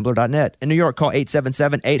www.100gambler.net. In New York, call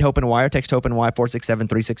 877-8-HOPE-NY or text HOPE-NY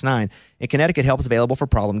 467-369. In Connecticut, help is available for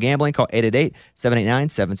problem gambling. Call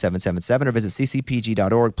 888-789-7777 or visit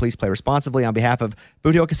ccpg.org. Please play responsibly. On behalf of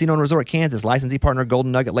Boot Hill Casino and Resort, Kansas, licensee partner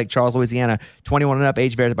Golden Nugget, Lake Charles, Louisiana. 21 and up,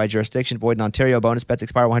 age varies by jurisdiction. Void in Ontario. Bonus bets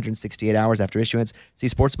expire 168 hours after issuance. See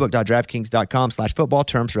sportsbook.draftkings.com/football.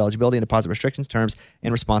 Terms for eligibility and deposit restrictions, terms,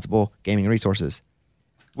 and responsible gaming resources.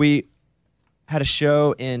 We had a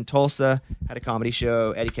show in Tulsa, had a comedy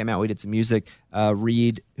show. Eddie came out. We did some music.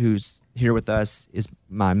 Reed, who's here with us, is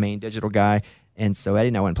my main digital guy. And so Eddie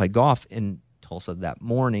and I went and played golf in Tulsa that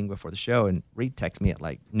morning before the show. And Reed texted me at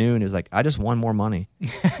like noon. He was like, I just won more money.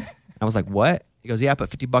 And I was like, what? He goes, yeah, I put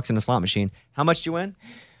 $50 in a slot machine. How much did you win?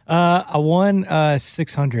 I won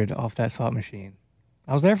 $600 off that slot machine.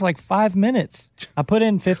 I was there for like 5 minutes. I put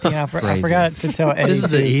in 50. I forgot to tell Eddie. This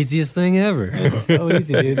is the easiest thing ever. It's so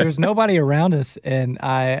easy, dude. There's nobody around us, and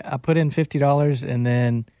I put in $50, and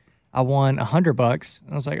then I won $100.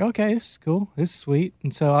 And I was like, okay, this is cool. This is sweet.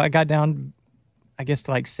 And so I got down, I guess,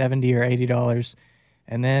 to like $70 or $80,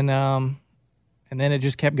 and then it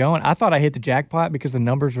just kept going. I thought I hit the jackpot because the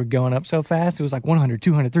numbers were going up so fast. It was like 100,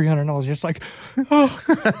 200, 300, and I was just like, oh.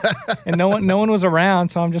 And no one was around,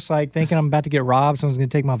 so I'm just like thinking I'm about to get robbed. Someone's going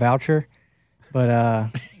to take my voucher. But yeah,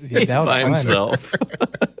 He's that was by fun. himself.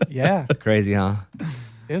 Yeah, Crazy, huh?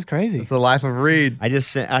 it was crazy. It's the life of Reed. I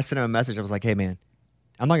sent him a message. I was like, hey, man,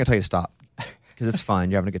 I'm not going to tell you to stop because it's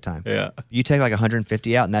fun. You're having a good time. Yeah. You take like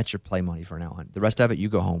 150 out, and that's your play money for now on. The rest of it, you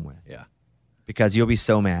go home with Yeah. because you'll be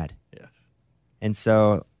so mad. Yes. And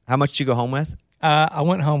so how much did you go home with? I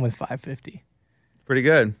went home with $550. pretty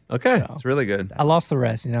good. Okay. It's really good. I lost the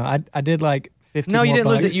rest. I did like 50. No, you more didn't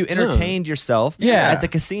lose bucks. it. You entertained yourself Yeah. at the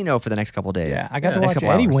casino for the next couple of days. Yeah, I got to Next watch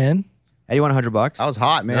couple Eddie hours. win. Eddie won $100. I was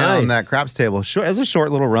hot, man, Nice. on that craps table. It was a short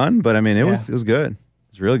little run, but I mean, it was good.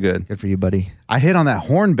 It's really good. Good for you, buddy. I hit on that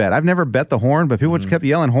horn bet. I've never bet the horn, but people just kept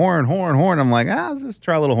yelling horn, horn, horn. I'm like, let's just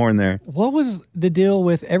try a little horn there. What was the deal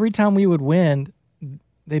with every time we would win,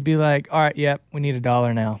 they'd be like, all right, yep, we need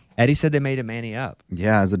 $1 now. Eddie said they made him ante up.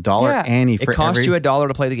 Yeah, it's $1 Yeah. ante It for cost every. you $1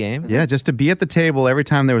 to play the game. Yeah, just to be at the table every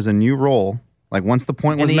time there was a new roll. Like once the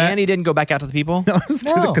point And was the met, ante didn't go back out to the people. it was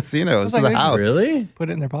to the No. casino, it was I to was the like, house. Really? Put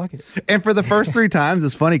it in their pocket. And for the first 3 times,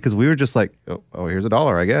 it's funny because we were just like, oh, here's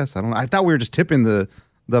 $1, I guess. I thought we were just tipping the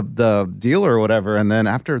dealer or whatever. And then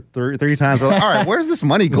after three times, we're like, all right, where's this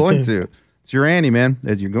money going to? It's your ante, man.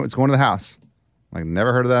 It's going to the house. Like,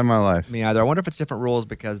 never heard of that in my life. Me either. I wonder if it's different rules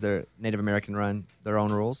because they're Native American run their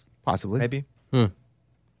own rules. Possibly. Maybe.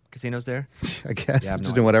 Casinos there. I guess. Yeah, I have They're no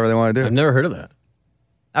just doing whatever they want to do. I've never heard of that.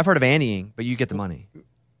 I've heard of anteing, but you get the money.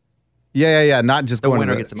 Yeah. Not just The going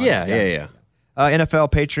winner to gets the money. Yeah.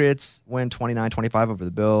 NFL Patriots win 29-25 over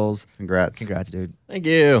the Bills. Congrats. Congrats, dude. Thank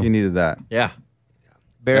you. You needed that. Yeah.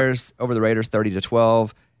 Bears over the Raiders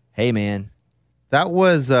 30-12. Hey, man. That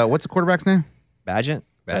was, what's the quarterback's name? Badgett.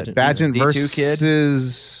 Badgett D2 kid.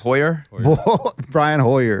 versus Hoyer. Brian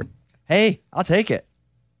Hoyer. Hey, I'll take it.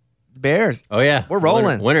 Bears. Oh, yeah. We're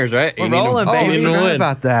rolling. Winners, right? We're You need 'em- rolling, Oh, you baby. I need 'em to forgot win.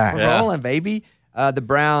 about that. We're Yeah. rolling, baby. The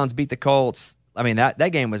Browns beat the Colts. I mean, that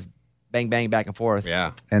game was bang, bang, back and forth.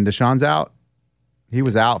 Yeah. And Deshaun's out. He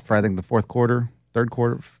was out for, I think, the fourth quarter, third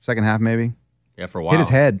quarter, second half, maybe. Yeah, for a while. Hit his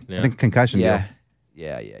head. Yeah. I think concussion Yeah.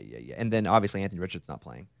 deal. Yeah. And then obviously Anthony Richards not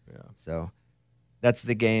playing. Yeah. So that's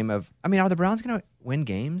the game of. I mean, are the Browns going to win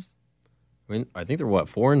games? I think they're what,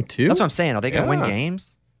 4-2? That's what I'm saying. Are they going to win Yeah.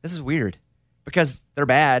 games? This is weird because they're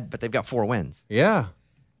bad, but they've got 4 wins. Yeah.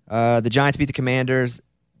 The Giants beat the Commanders.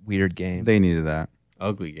 Weird game. They needed that.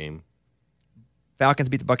 Ugly game. Falcons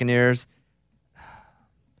beat the Buccaneers.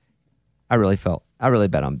 I really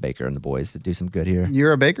bet on Baker and the boys to do some good here.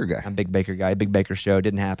 You're a Baker guy. I'm a big Baker guy. Big Baker show.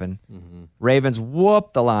 Didn't happen. Ravens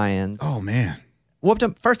whooped the Lions. Oh, man. Whooped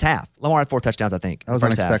them first half. Lamar had 4 touchdowns, I think. That was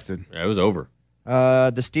first half. unexpected. Yeah, it was over.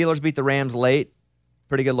 The Steelers beat the Rams late.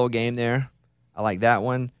 Pretty good little game there. I like that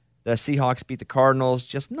one. The Seahawks beat the Cardinals,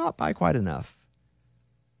 just not by quite enough.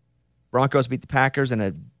 Broncos beat the Packers in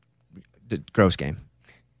a gross game.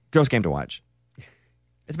 Gross game to watch.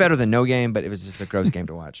 It's better than no game, but it was just a gross game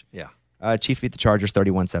to watch. Yeah. Chiefs beat the Chargers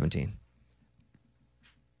 31-17.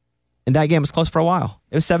 And that game was close for a while.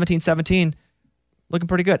 It was 17-17. Looking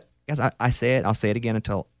pretty good. Guys, I say it. I'll say it again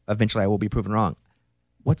until eventually I will be proven wrong.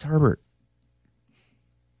 What's Herbert?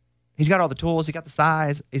 He's got all the tools. He got the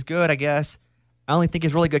size. He's good, I guess. I only think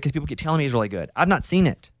he's really good because people keep telling me he's really good. I've not seen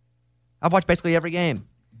it. I've watched basically every game.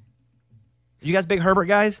 You guys big Herbert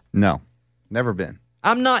guys? No, never been.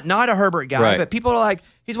 I'm not a Herbert guy, Right. but people are like,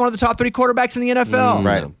 he's one of the top 3 quarterbacks in the NFL.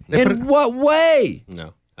 Right. In what way?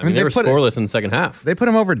 No. I mean, mean, they they were put it- scoreless in the second half. They put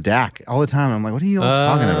him over Dak all the time. I'm like, what are you all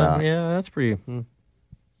talking about? Yeah, that's pretty.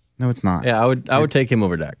 No, it's not. Yeah, I would take him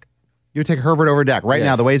over Dak. You would take Herbert over Dak right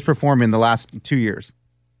now, Yes. the way he's performing the last 2 years.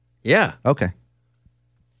 Yeah. Okay.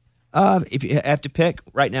 If you have to pick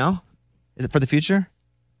right now, is it for the future?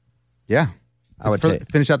 Yeah. I would It's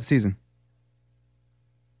take finish out the season.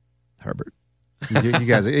 Herbert. You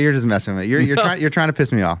guys, you're just messing with me. You're trying to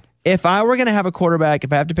piss me off. If I were going to have a quarterback,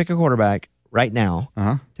 if I have to pick a quarterback right now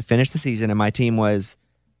to finish the season, and my team was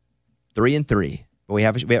 3-3,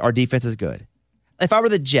 but our defense is good. If I were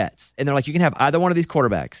the Jets, and they're like, you can have either one of these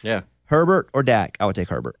quarterbacks, Yeah. Herbert or Dak, I would take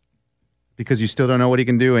Herbert. Because you still don't know what he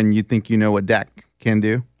can do, and you think you know what Dak can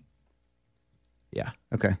do. Yeah.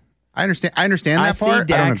 Okay. I understand that see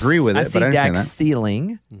part. I don't agree with it, I see but I understand Dak's that.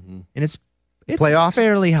 ceiling, and it's Playoffs?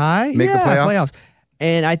 fairly high. Make the playoffs?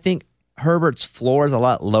 And I think Herbert's floor is a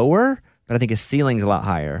lot lower, but I think his ceiling's a lot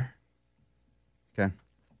higher. Okay.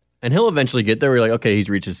 And he'll eventually get there. We're like, okay, he's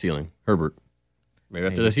reached his ceiling. Herbert. Maybe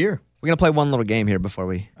after this year. We're going to play one little game here before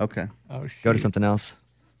we Okay. Oh, shit. go to something else.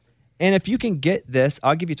 And if you can get this,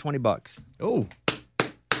 I'll give you $20. Oh.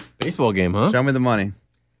 Baseball game, huh? Show me the money.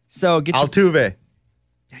 So get your, Altuve.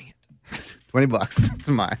 dang it. $20. It's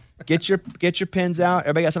mine. Get your pens out.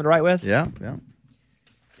 Everybody got something to write with? Yeah. You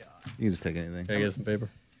can just take anything. Can I get some paper?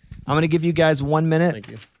 I'm going to give you guys 1 minute. Thank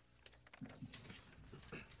you.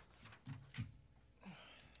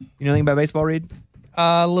 You know anything about baseball, Reed?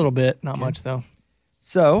 A little bit, not much though.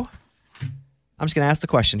 So I'm just going to ask the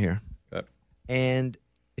question here. Okay. And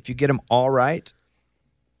if you get them all right,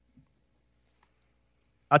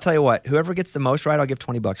 I'll tell you what, whoever gets the most right, I'll give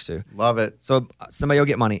 $20 to. Love it. So somebody will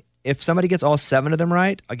get money. If somebody gets all 7 of them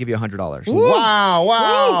right, I'll give you $100.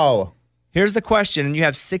 Wow. Here's the question, and you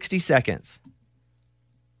have 60 seconds.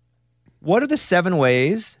 What are the 7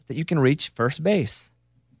 ways that you can reach first base?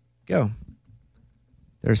 Go.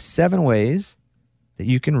 There's 7 ways that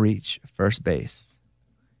you can reach first base.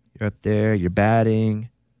 You're up there, you're batting.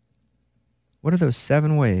 What are those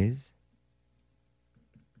 7 ways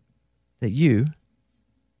that you,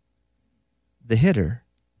 the hitter,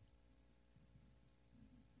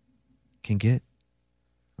 can get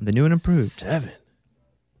on the new and improved 7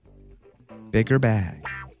 bigger bag?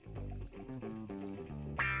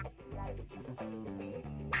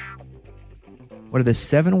 What are the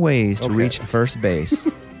 7 ways to reach first base?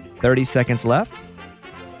 30 seconds left.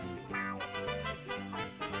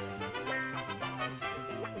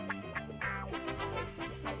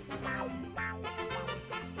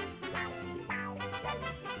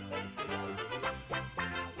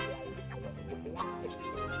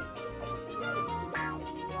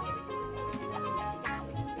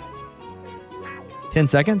 Ten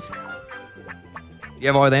seconds. You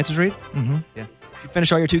have all the answers, Reed? Mm-hmm. Yeah. Did you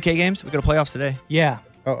finish all your 2K games? We go to playoffs today. Yeah.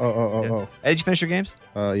 Oh. Hey, did you finish your games?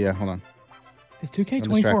 Yeah, hold on. Is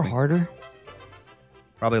 2K24 distract me. harder?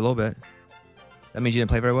 Probably a little bit. That means you didn't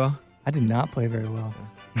play very well? I did not play very well.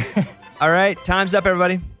 All right. Time's up,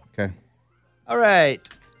 everybody. Okay. All right.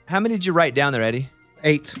 How many did you write down there, Eddie?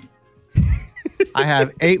 8. I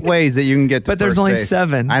have 8 ways that you can get to But there's first only base.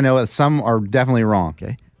 7. I know some are definitely wrong.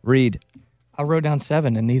 Okay. Reed. I wrote down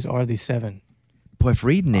 7, and these are the 7. Boy, if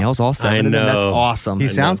Reed nails all 7 of them, that's awesome. He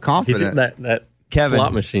sounds confident. That Kevin.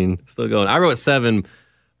 slot machine still going. I wrote 7,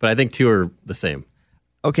 but I think 2 are the same.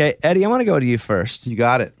 Okay, Eddie, I want to go to you first. You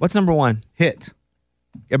got it. What's number 1? Hit.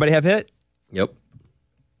 Everybody have hit? Yep.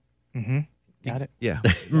 Mm-hmm. Got it. Yeah.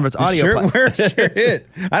 Remember, it's audio. Sure, where's your hit?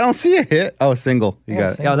 I don't see a hit. Oh, single. You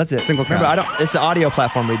got it. Yeah, that's it. Single Remember, count. it's an audio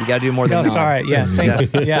platform, Reed. You got to do more than No, sorry. Yeah, single.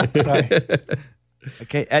 Yeah, sorry.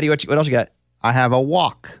 Okay, Eddie, what else you got? I have a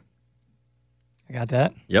walk. I got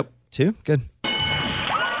that. Yep. 2? Good.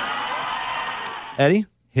 Eddie?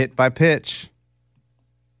 Hit by pitch.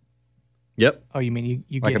 Yep. Oh, you mean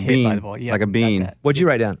you Like get a hit by bean. the ball? Yeah, Like a got bean. that. What'd you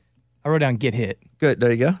write down? I wrote down get hit. Good.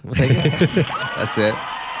 There you go. We'll take it. That's it.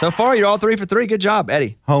 So far, you're all 3 for 3. Good job,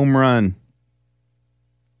 Eddie. Home run.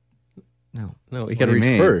 No. No, you What got to do you reach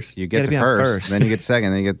mean? first. You You get gotta to be on first, first. then you get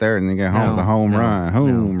second, then you get third, and then you get home. No, It's a home no, run.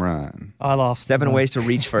 Home run. I lost. 7 ways to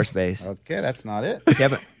reach first base. Okay, that's not it.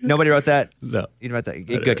 Kevin, nobody wrote that? No. You didn't write that?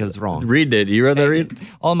 Good, because it's wrong. Reed did. You wrote that, Reed?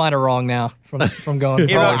 All mine are wrong now from going.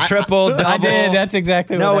 You wrote forward. triple, double. I did. That's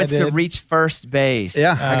exactly No, what I it's did. to reach first base.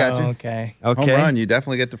 Yeah, I got you. Okay. Okay. Home run, you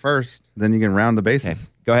definitely get to first. Then you can round the Okay. bases.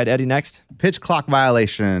 Go ahead, Eddie, next. Pitch clock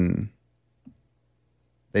violation.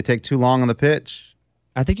 They take too long on the pitch.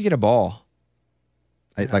 I think you get a ball.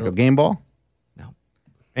 Like a game ball?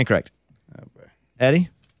 Incorrect. Okay. Eddie?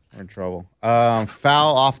 We're in trouble.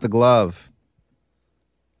 Foul off the glove.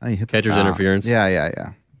 Oh, you hit the Catcher's foul. interference.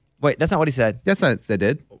 Yeah. Wait, that's not what he said. Yes, I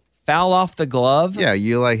did. Foul off the glove? Yeah,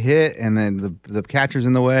 you like hit and then the catcher's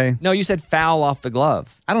in the way. No, you said foul off the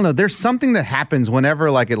glove. I don't know. There's something that happens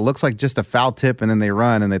whenever like it looks like just a foul tip and then they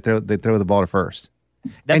run and they throw the ball to first.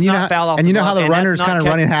 That's And you not know- foul off and the you know glove. how the and that's runner's not kinda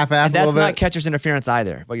running half-assed and a little That's not bit? catcher's interference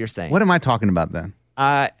either, what you're saying. What am I talking about then?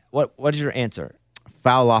 What is your answer?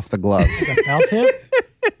 Foul off the glove. Foul tip.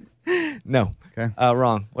 No. Okay.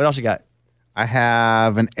 Wrong. What else you got? I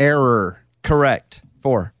have an error. Correct.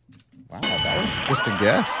 4. Wow, that was just a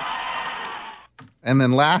guess. And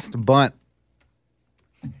then last bunt.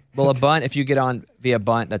 Well, a bunt, if you get on via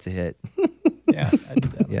bunt, that's a hit. Yeah.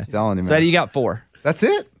 Yeah. Telling you, So man. Eddie, you got 4. That's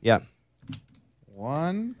it? Yeah.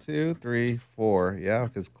 1, 2, 3, 4. Yeah,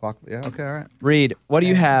 because clock. Yeah, okay, all right. Reed, what do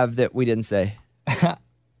you have that we didn't say?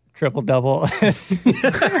 Triple double.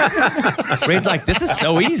 Reed's like, this is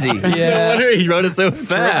so easy. No Yeah. wonder he wrote it so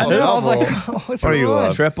fast. Triple I was like, double. oh, what's What do you wrong?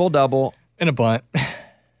 love? Triple, double. In a bunt.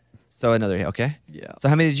 So another hit. Okay. Yeah. So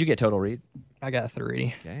how many did you get total, Reed? I got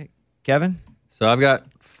 3. Okay. Kevin? So I've got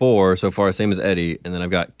 4 so far, same as Eddie, and then I've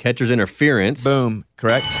got catcher's interference. Boom.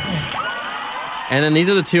 Correct. And then these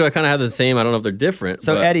are the 2 I kind of have the same. I don't know if they're different.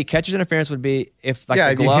 So but, Eddie, catcher's interference would be if like Yeah,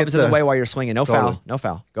 the if you glove hit is in the the- way while you're swinging. No Totally. foul. No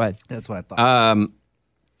foul. Go ahead. That's what I thought.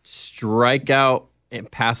 strikeout and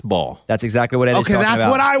pass ball. That's exactly what Eddie's Okay, talking that's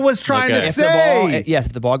about. what I was trying Okay. to If the ball, say. yes,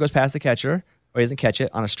 if the ball goes past the catcher or he doesn't catch it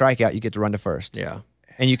on a strikeout, you get to run to first. Yeah.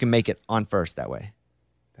 And you can make it on first that way.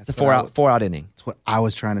 That's It's a what I four out inning. That's what I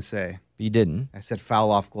was trying to say. But you didn't. I said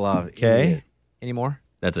foul off glove. Okay. Idiot. Any more?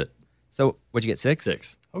 That's it. So what'd you get? 6?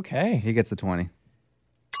 6. Okay. He gets the 20.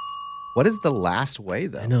 What is the last way,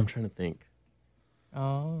 though? I know. I'm trying to think.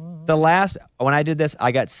 The last, when I did this,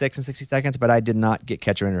 I got 6 in 60 seconds, but I did not get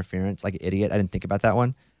catcher interference like an idiot. I didn't think about that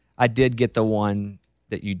one. I did get the one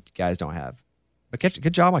that you guys don't have. But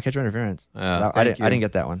good job on catcher interference. I didn't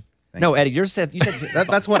get that one. No, Eddie, you said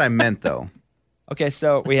That's what I meant, though. Okay,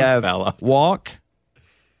 so we have walk,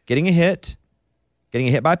 getting a hit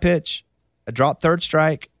by pitch, a drop third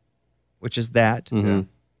strike, which is that,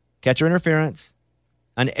 catcher interference,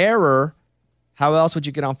 an error. How else would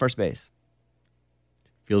you get on first base?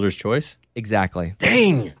 Fielder's choice? Exactly.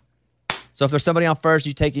 Dang. So if there's somebody on first,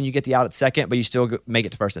 you take and you get the out at second, but you still make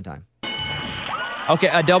it to first in time. Okay,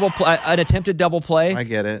 an attempted double play. I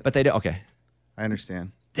get it. But they do. Okay. I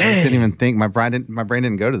understand. Dang. I just didn't even think. My brain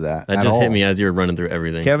didn't go to that. That just hit me as you were running through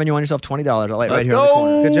everything. Kevin, you won yourself $20. I'll lay it right here go. on the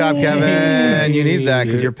corner. Good job, Kevin. You need that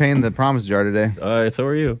because you're paying the promise jar today. So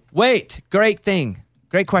are you. Wait, great thing.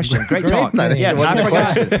 Great question. Great talk. Thing. Yes, I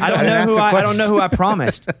forgot. I don't know who I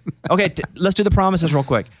promised. Okay, let's do the promises real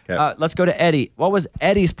quick. Okay. Let's go to Eddie. What was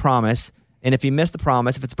Eddie's promise? And if he missed the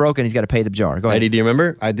promise, if it's broken, he's got to pay the jar. Go ahead. Eddie, do you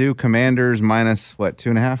remember? I do. Commanders minus,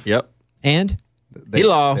 2.5? Yep. And? He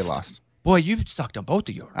lost. They lost. Boy, you've sucked on both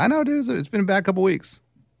of yours. I know, dude. It's been a bad couple weeks.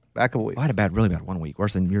 I had a really bad 1 week.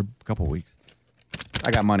 Worse than your couple weeks. I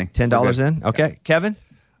got money. $10 in? Okay. Kevin?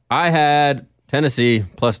 I had Tennessee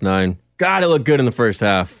 +9. God, it looked good in the first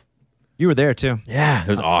half. You were there, too. Yeah, it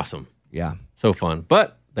was awesome. Yeah. So fun.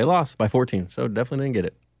 But they lost by 14, so definitely didn't get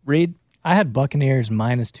it. Reed? I had Buccaneers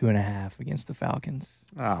 -2.5 against the Falcons.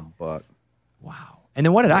 Oh, Buck. Wow. And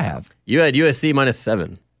then what did I have? You had USC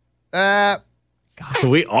 -7.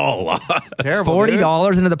 We all lost. Terrible,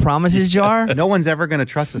 $40 into the promises jar? No one's ever going to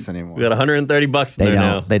trust us anymore. We got $130 in there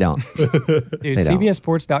now. They don't. Dude,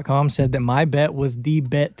 CBSSports.com said that my bet was the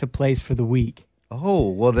bet to place for the week. Oh,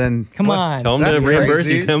 well then. Come on. Tell them to reimburse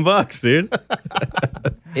you $10, dude.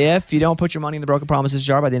 If you don't put your money in the broken promises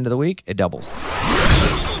jar by the end of the week, it doubles.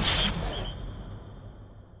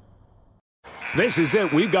 This is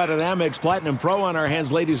it. We've got an Amex Platinum Pro on our hands,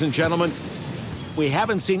 ladies and gentlemen. We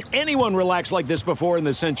haven't seen anyone relax like this before in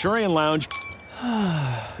the Centurion Lounge.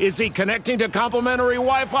 Is he connecting to complimentary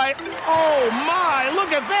Wi-Fi? Oh, my.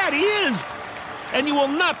 Look at that. He is. And you will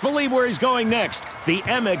not believe where he's going next. The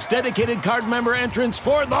Amex dedicated card member entrance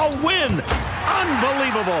for the win.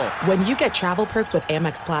 Unbelievable. When you get travel perks with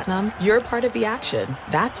Amex Platinum, you're part of the action.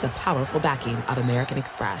 That's the powerful backing of American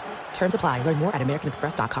Express. Terms apply. Learn more at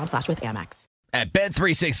americanexpress.com/withAmex. At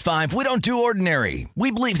Bet365, we don't do ordinary. We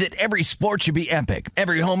believe that every sport should be epic.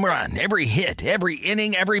 Every home run, every hit, every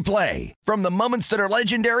inning, every play. From the moments that are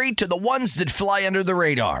legendary to the ones that fly under the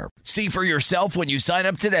radar. See for yourself when you sign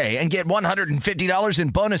up today and get $150 in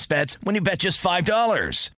bonus bets when you bet just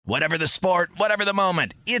 $5. Whatever the sport, whatever the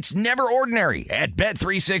moment, it's never ordinary at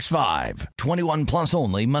Bet365. 21 plus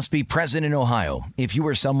only. Must be present in Ohio. If you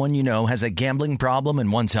or someone you know has a gambling problem and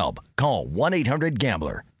wants help, call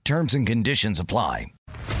 1-800-GAMBLER. Terms and conditions apply.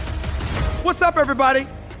 What's up, everybody?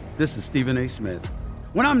 This is Stephen A. Smith.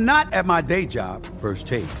 When I'm not at my day job, First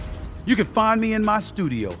Take, you can find me in my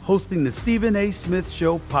studio hosting the Stephen A. Smith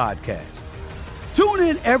Show podcast. Tune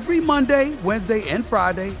in every Monday, Wednesday, and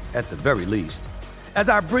Friday, at the very least, as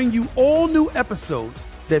I bring you all new episodes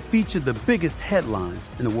that feature the biggest headlines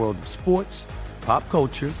in the world of sports, pop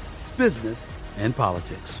culture, business, and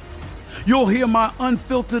politics. You'll hear my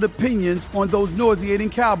unfiltered opinions on those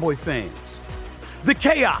nauseating Cowboy fans, the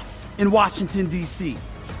chaos in Washington, D.C.,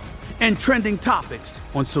 and trending topics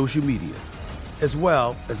on social media, as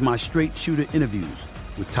well as my straight shooter interviews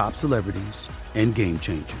with top celebrities and game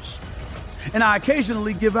changers. And I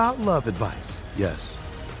occasionally give out love advice. Yes,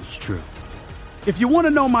 it's true. If you want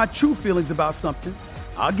to know my true feelings about something,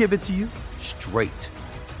 I'll give it to you straight.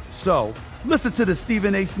 So listen to the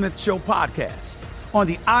Stephen A. Smith Show podcast on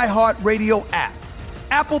the iHeartRadio app,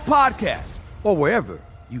 Apple Podcasts, or wherever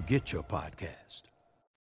you get your podcast.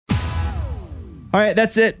 All right,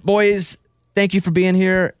 that's it, boys. Thank you for being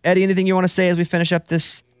here. Eddie, anything you want to say as we finish up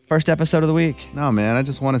this first episode of the week? No, man. I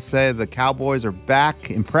just want to say the Cowboys are back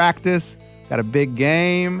in practice. Got a big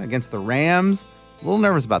game against the Rams. A little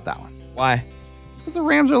nervous about that one. Why? It's because the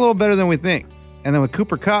Rams are a little better than we think. And then with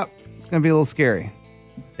Cooper Kupp, it's going to be a little scary.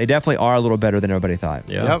 They definitely are a little better than everybody thought.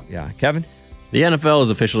 Yeah. Yep. Yeah. Kevin? The NFL is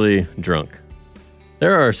officially drunk.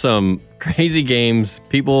 There are some crazy games.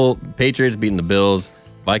 Patriots beating the Bills,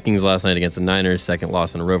 Vikings last night against the Niners, second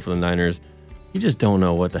loss in a row for the Niners. You just don't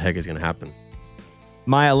know what the heck is going to happen.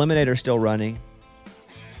 My eliminator is still running.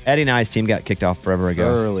 Eddie and I's team got kicked off forever ago.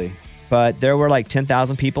 Early. But there were like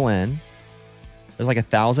 10,000 people in. There's like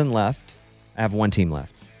 1,000 left. I have one team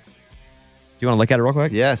left. Do you want to look at it real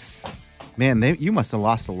quick? Yes. Man, you must have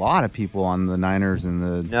lost a lot of people on the Niners and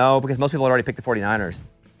the... No, because most people had already picked the 49ers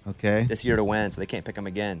Okay. this year to win, so they can't pick them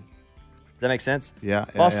again. Does that make sense? Yeah.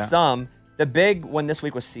 Plus some. The big one this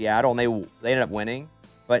week was Seattle, and they ended up winning.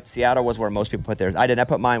 but Seattle was where most people put theirs. I didn't. I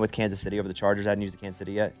put mine with Kansas City over the Chargers. I hadn't used the Kansas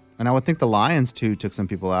City yet. And I would think the Lions, too, took some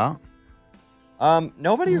people out.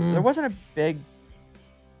 Nobody. There wasn't a big,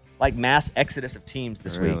 mass exodus of teams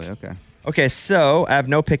this week. Okay. Okay, so I have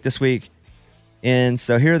no pick this week. And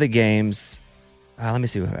so here are the games. Let me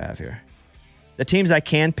see what I have here. The teams I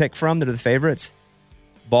can pick from that are the favorites.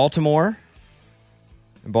 Baltimore.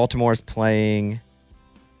 And Baltimore is playing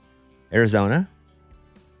Arizona.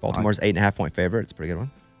 Baltimore's 8.5-point favorite. It's a pretty good one.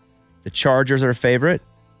 The Chargers are a favorite.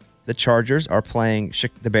 The Chargers are playing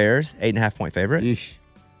the Bears, 8.5-point favorite. Yeesh.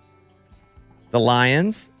 The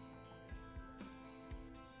Lions.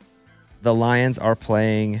 The Lions are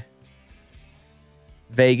playing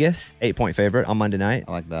Vegas, 8-point favorite on Monday night.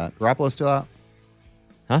 I like that. Garoppolo's still out?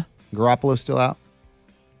 Huh? Garoppolo's still out?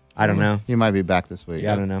 I don't know. He might be back this week.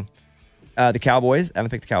 Yeah, I don't know. The Cowboys. I haven't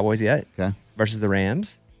picked the Cowboys yet. Okay. Versus the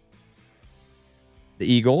Rams.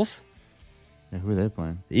 The Eagles. Yeah, who are they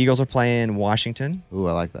playing? The Eagles are playing Washington. Ooh,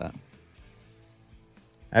 I like that.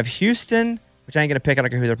 I have Houston, which I ain't going to pick. I don't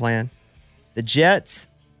care who they're playing. The Jets,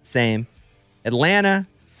 same. Atlanta,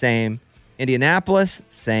 same. Indianapolis,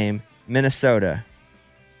 same. Minnesota.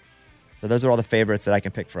 So those are all the favorites that I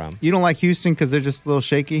can pick from. You don't like Houston because they're just a little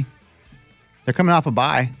shaky? They're coming off a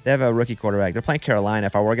bye. They have a rookie quarterback. They're playing Carolina.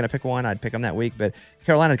 If I were going to pick one, I'd pick them that week. But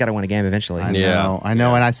Carolina's got to win a game eventually. I know.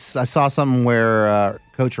 And I saw something where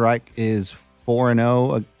Coach Reich is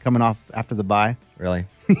 4-0 coming off after the bye. Really?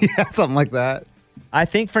 Yeah, something like that. I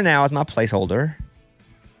think for now, as my placeholder,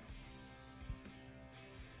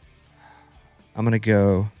 I'm going to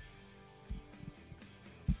go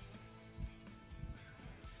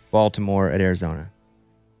Baltimore at Arizona.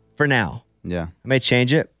 For now. Yeah. I may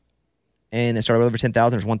change it. And it started with over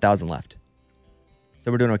 10,000. There's 1,000 left.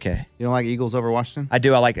 So we're doing okay. You don't like Eagles over Washington? I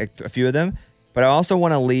do. I like a few of them. But I also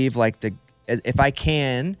want to leave if I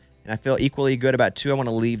can, and I feel equally good about two, I want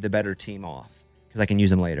to leave the better team off because I can use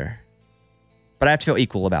them later. But I have to feel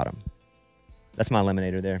equal about them. That's my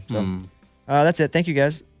eliminator there. So that's it. Thank you,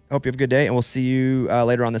 guys. Hope you have a good day, and we'll see you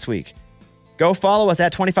later on this week. Go follow us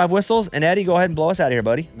at 25 Whistles. And Eddie, go ahead and blow us out of here,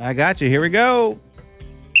 buddy. I got you. Here we go.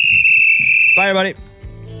 Bye, everybody.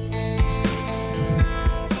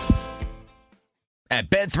 At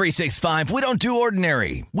Bet365, we don't do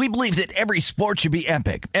ordinary. We believe that every sport should be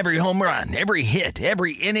epic. Every home run, every hit,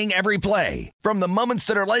 every inning, every play. From the moments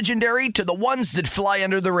that are legendary to the ones that fly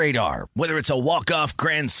under the radar. Whether it's a walk-off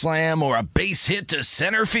grand slam or a base hit to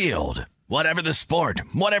center field. Whatever the sport,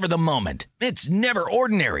 whatever the moment. It's never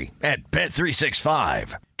ordinary at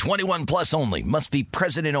Bet365. 21 plus only. Must be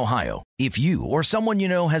present in Ohio. If you or someone you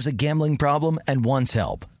know has a gambling problem and wants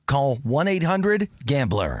help, call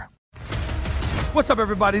 1-800-GAMBLER. What's up,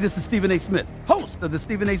 everybody? This is Stephen A. Smith, host of the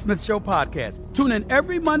Stephen A. Smith Show podcast. Tune in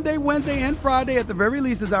every Monday, Wednesday, and Friday at the very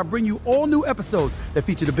least as I bring you all new episodes that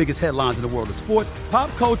feature the biggest headlines in the world of sports, pop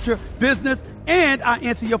culture, business, and I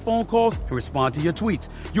answer your phone calls and respond to your tweets.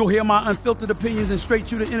 You'll hear my unfiltered opinions and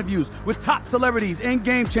straight-shooter interviews with top celebrities and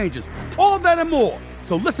game changers. All that and more.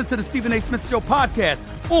 So listen to the Stephen A. Smith Show podcast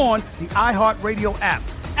on the iHeartRadio app,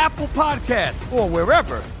 Apple Podcasts, or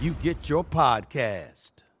wherever you get your podcast.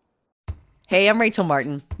 Hey, I'm Rachel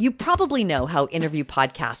Martin. You probably know how interview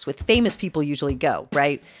podcasts with famous people usually go,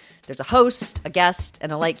 right? There's a host, a guest,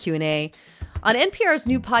 and a light Q&A. On NPR's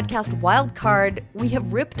new podcast, Wild Card, we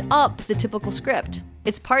have ripped up the typical script.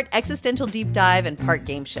 It's part existential deep dive and part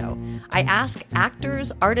game show. I ask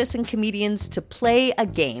actors, artists, and comedians to play a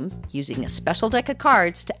game using a special deck of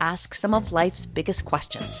cards to ask some of life's biggest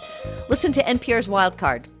questions. Listen to NPR's Wild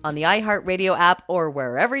Card on the iHeartRadio app or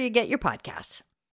wherever you get your podcasts.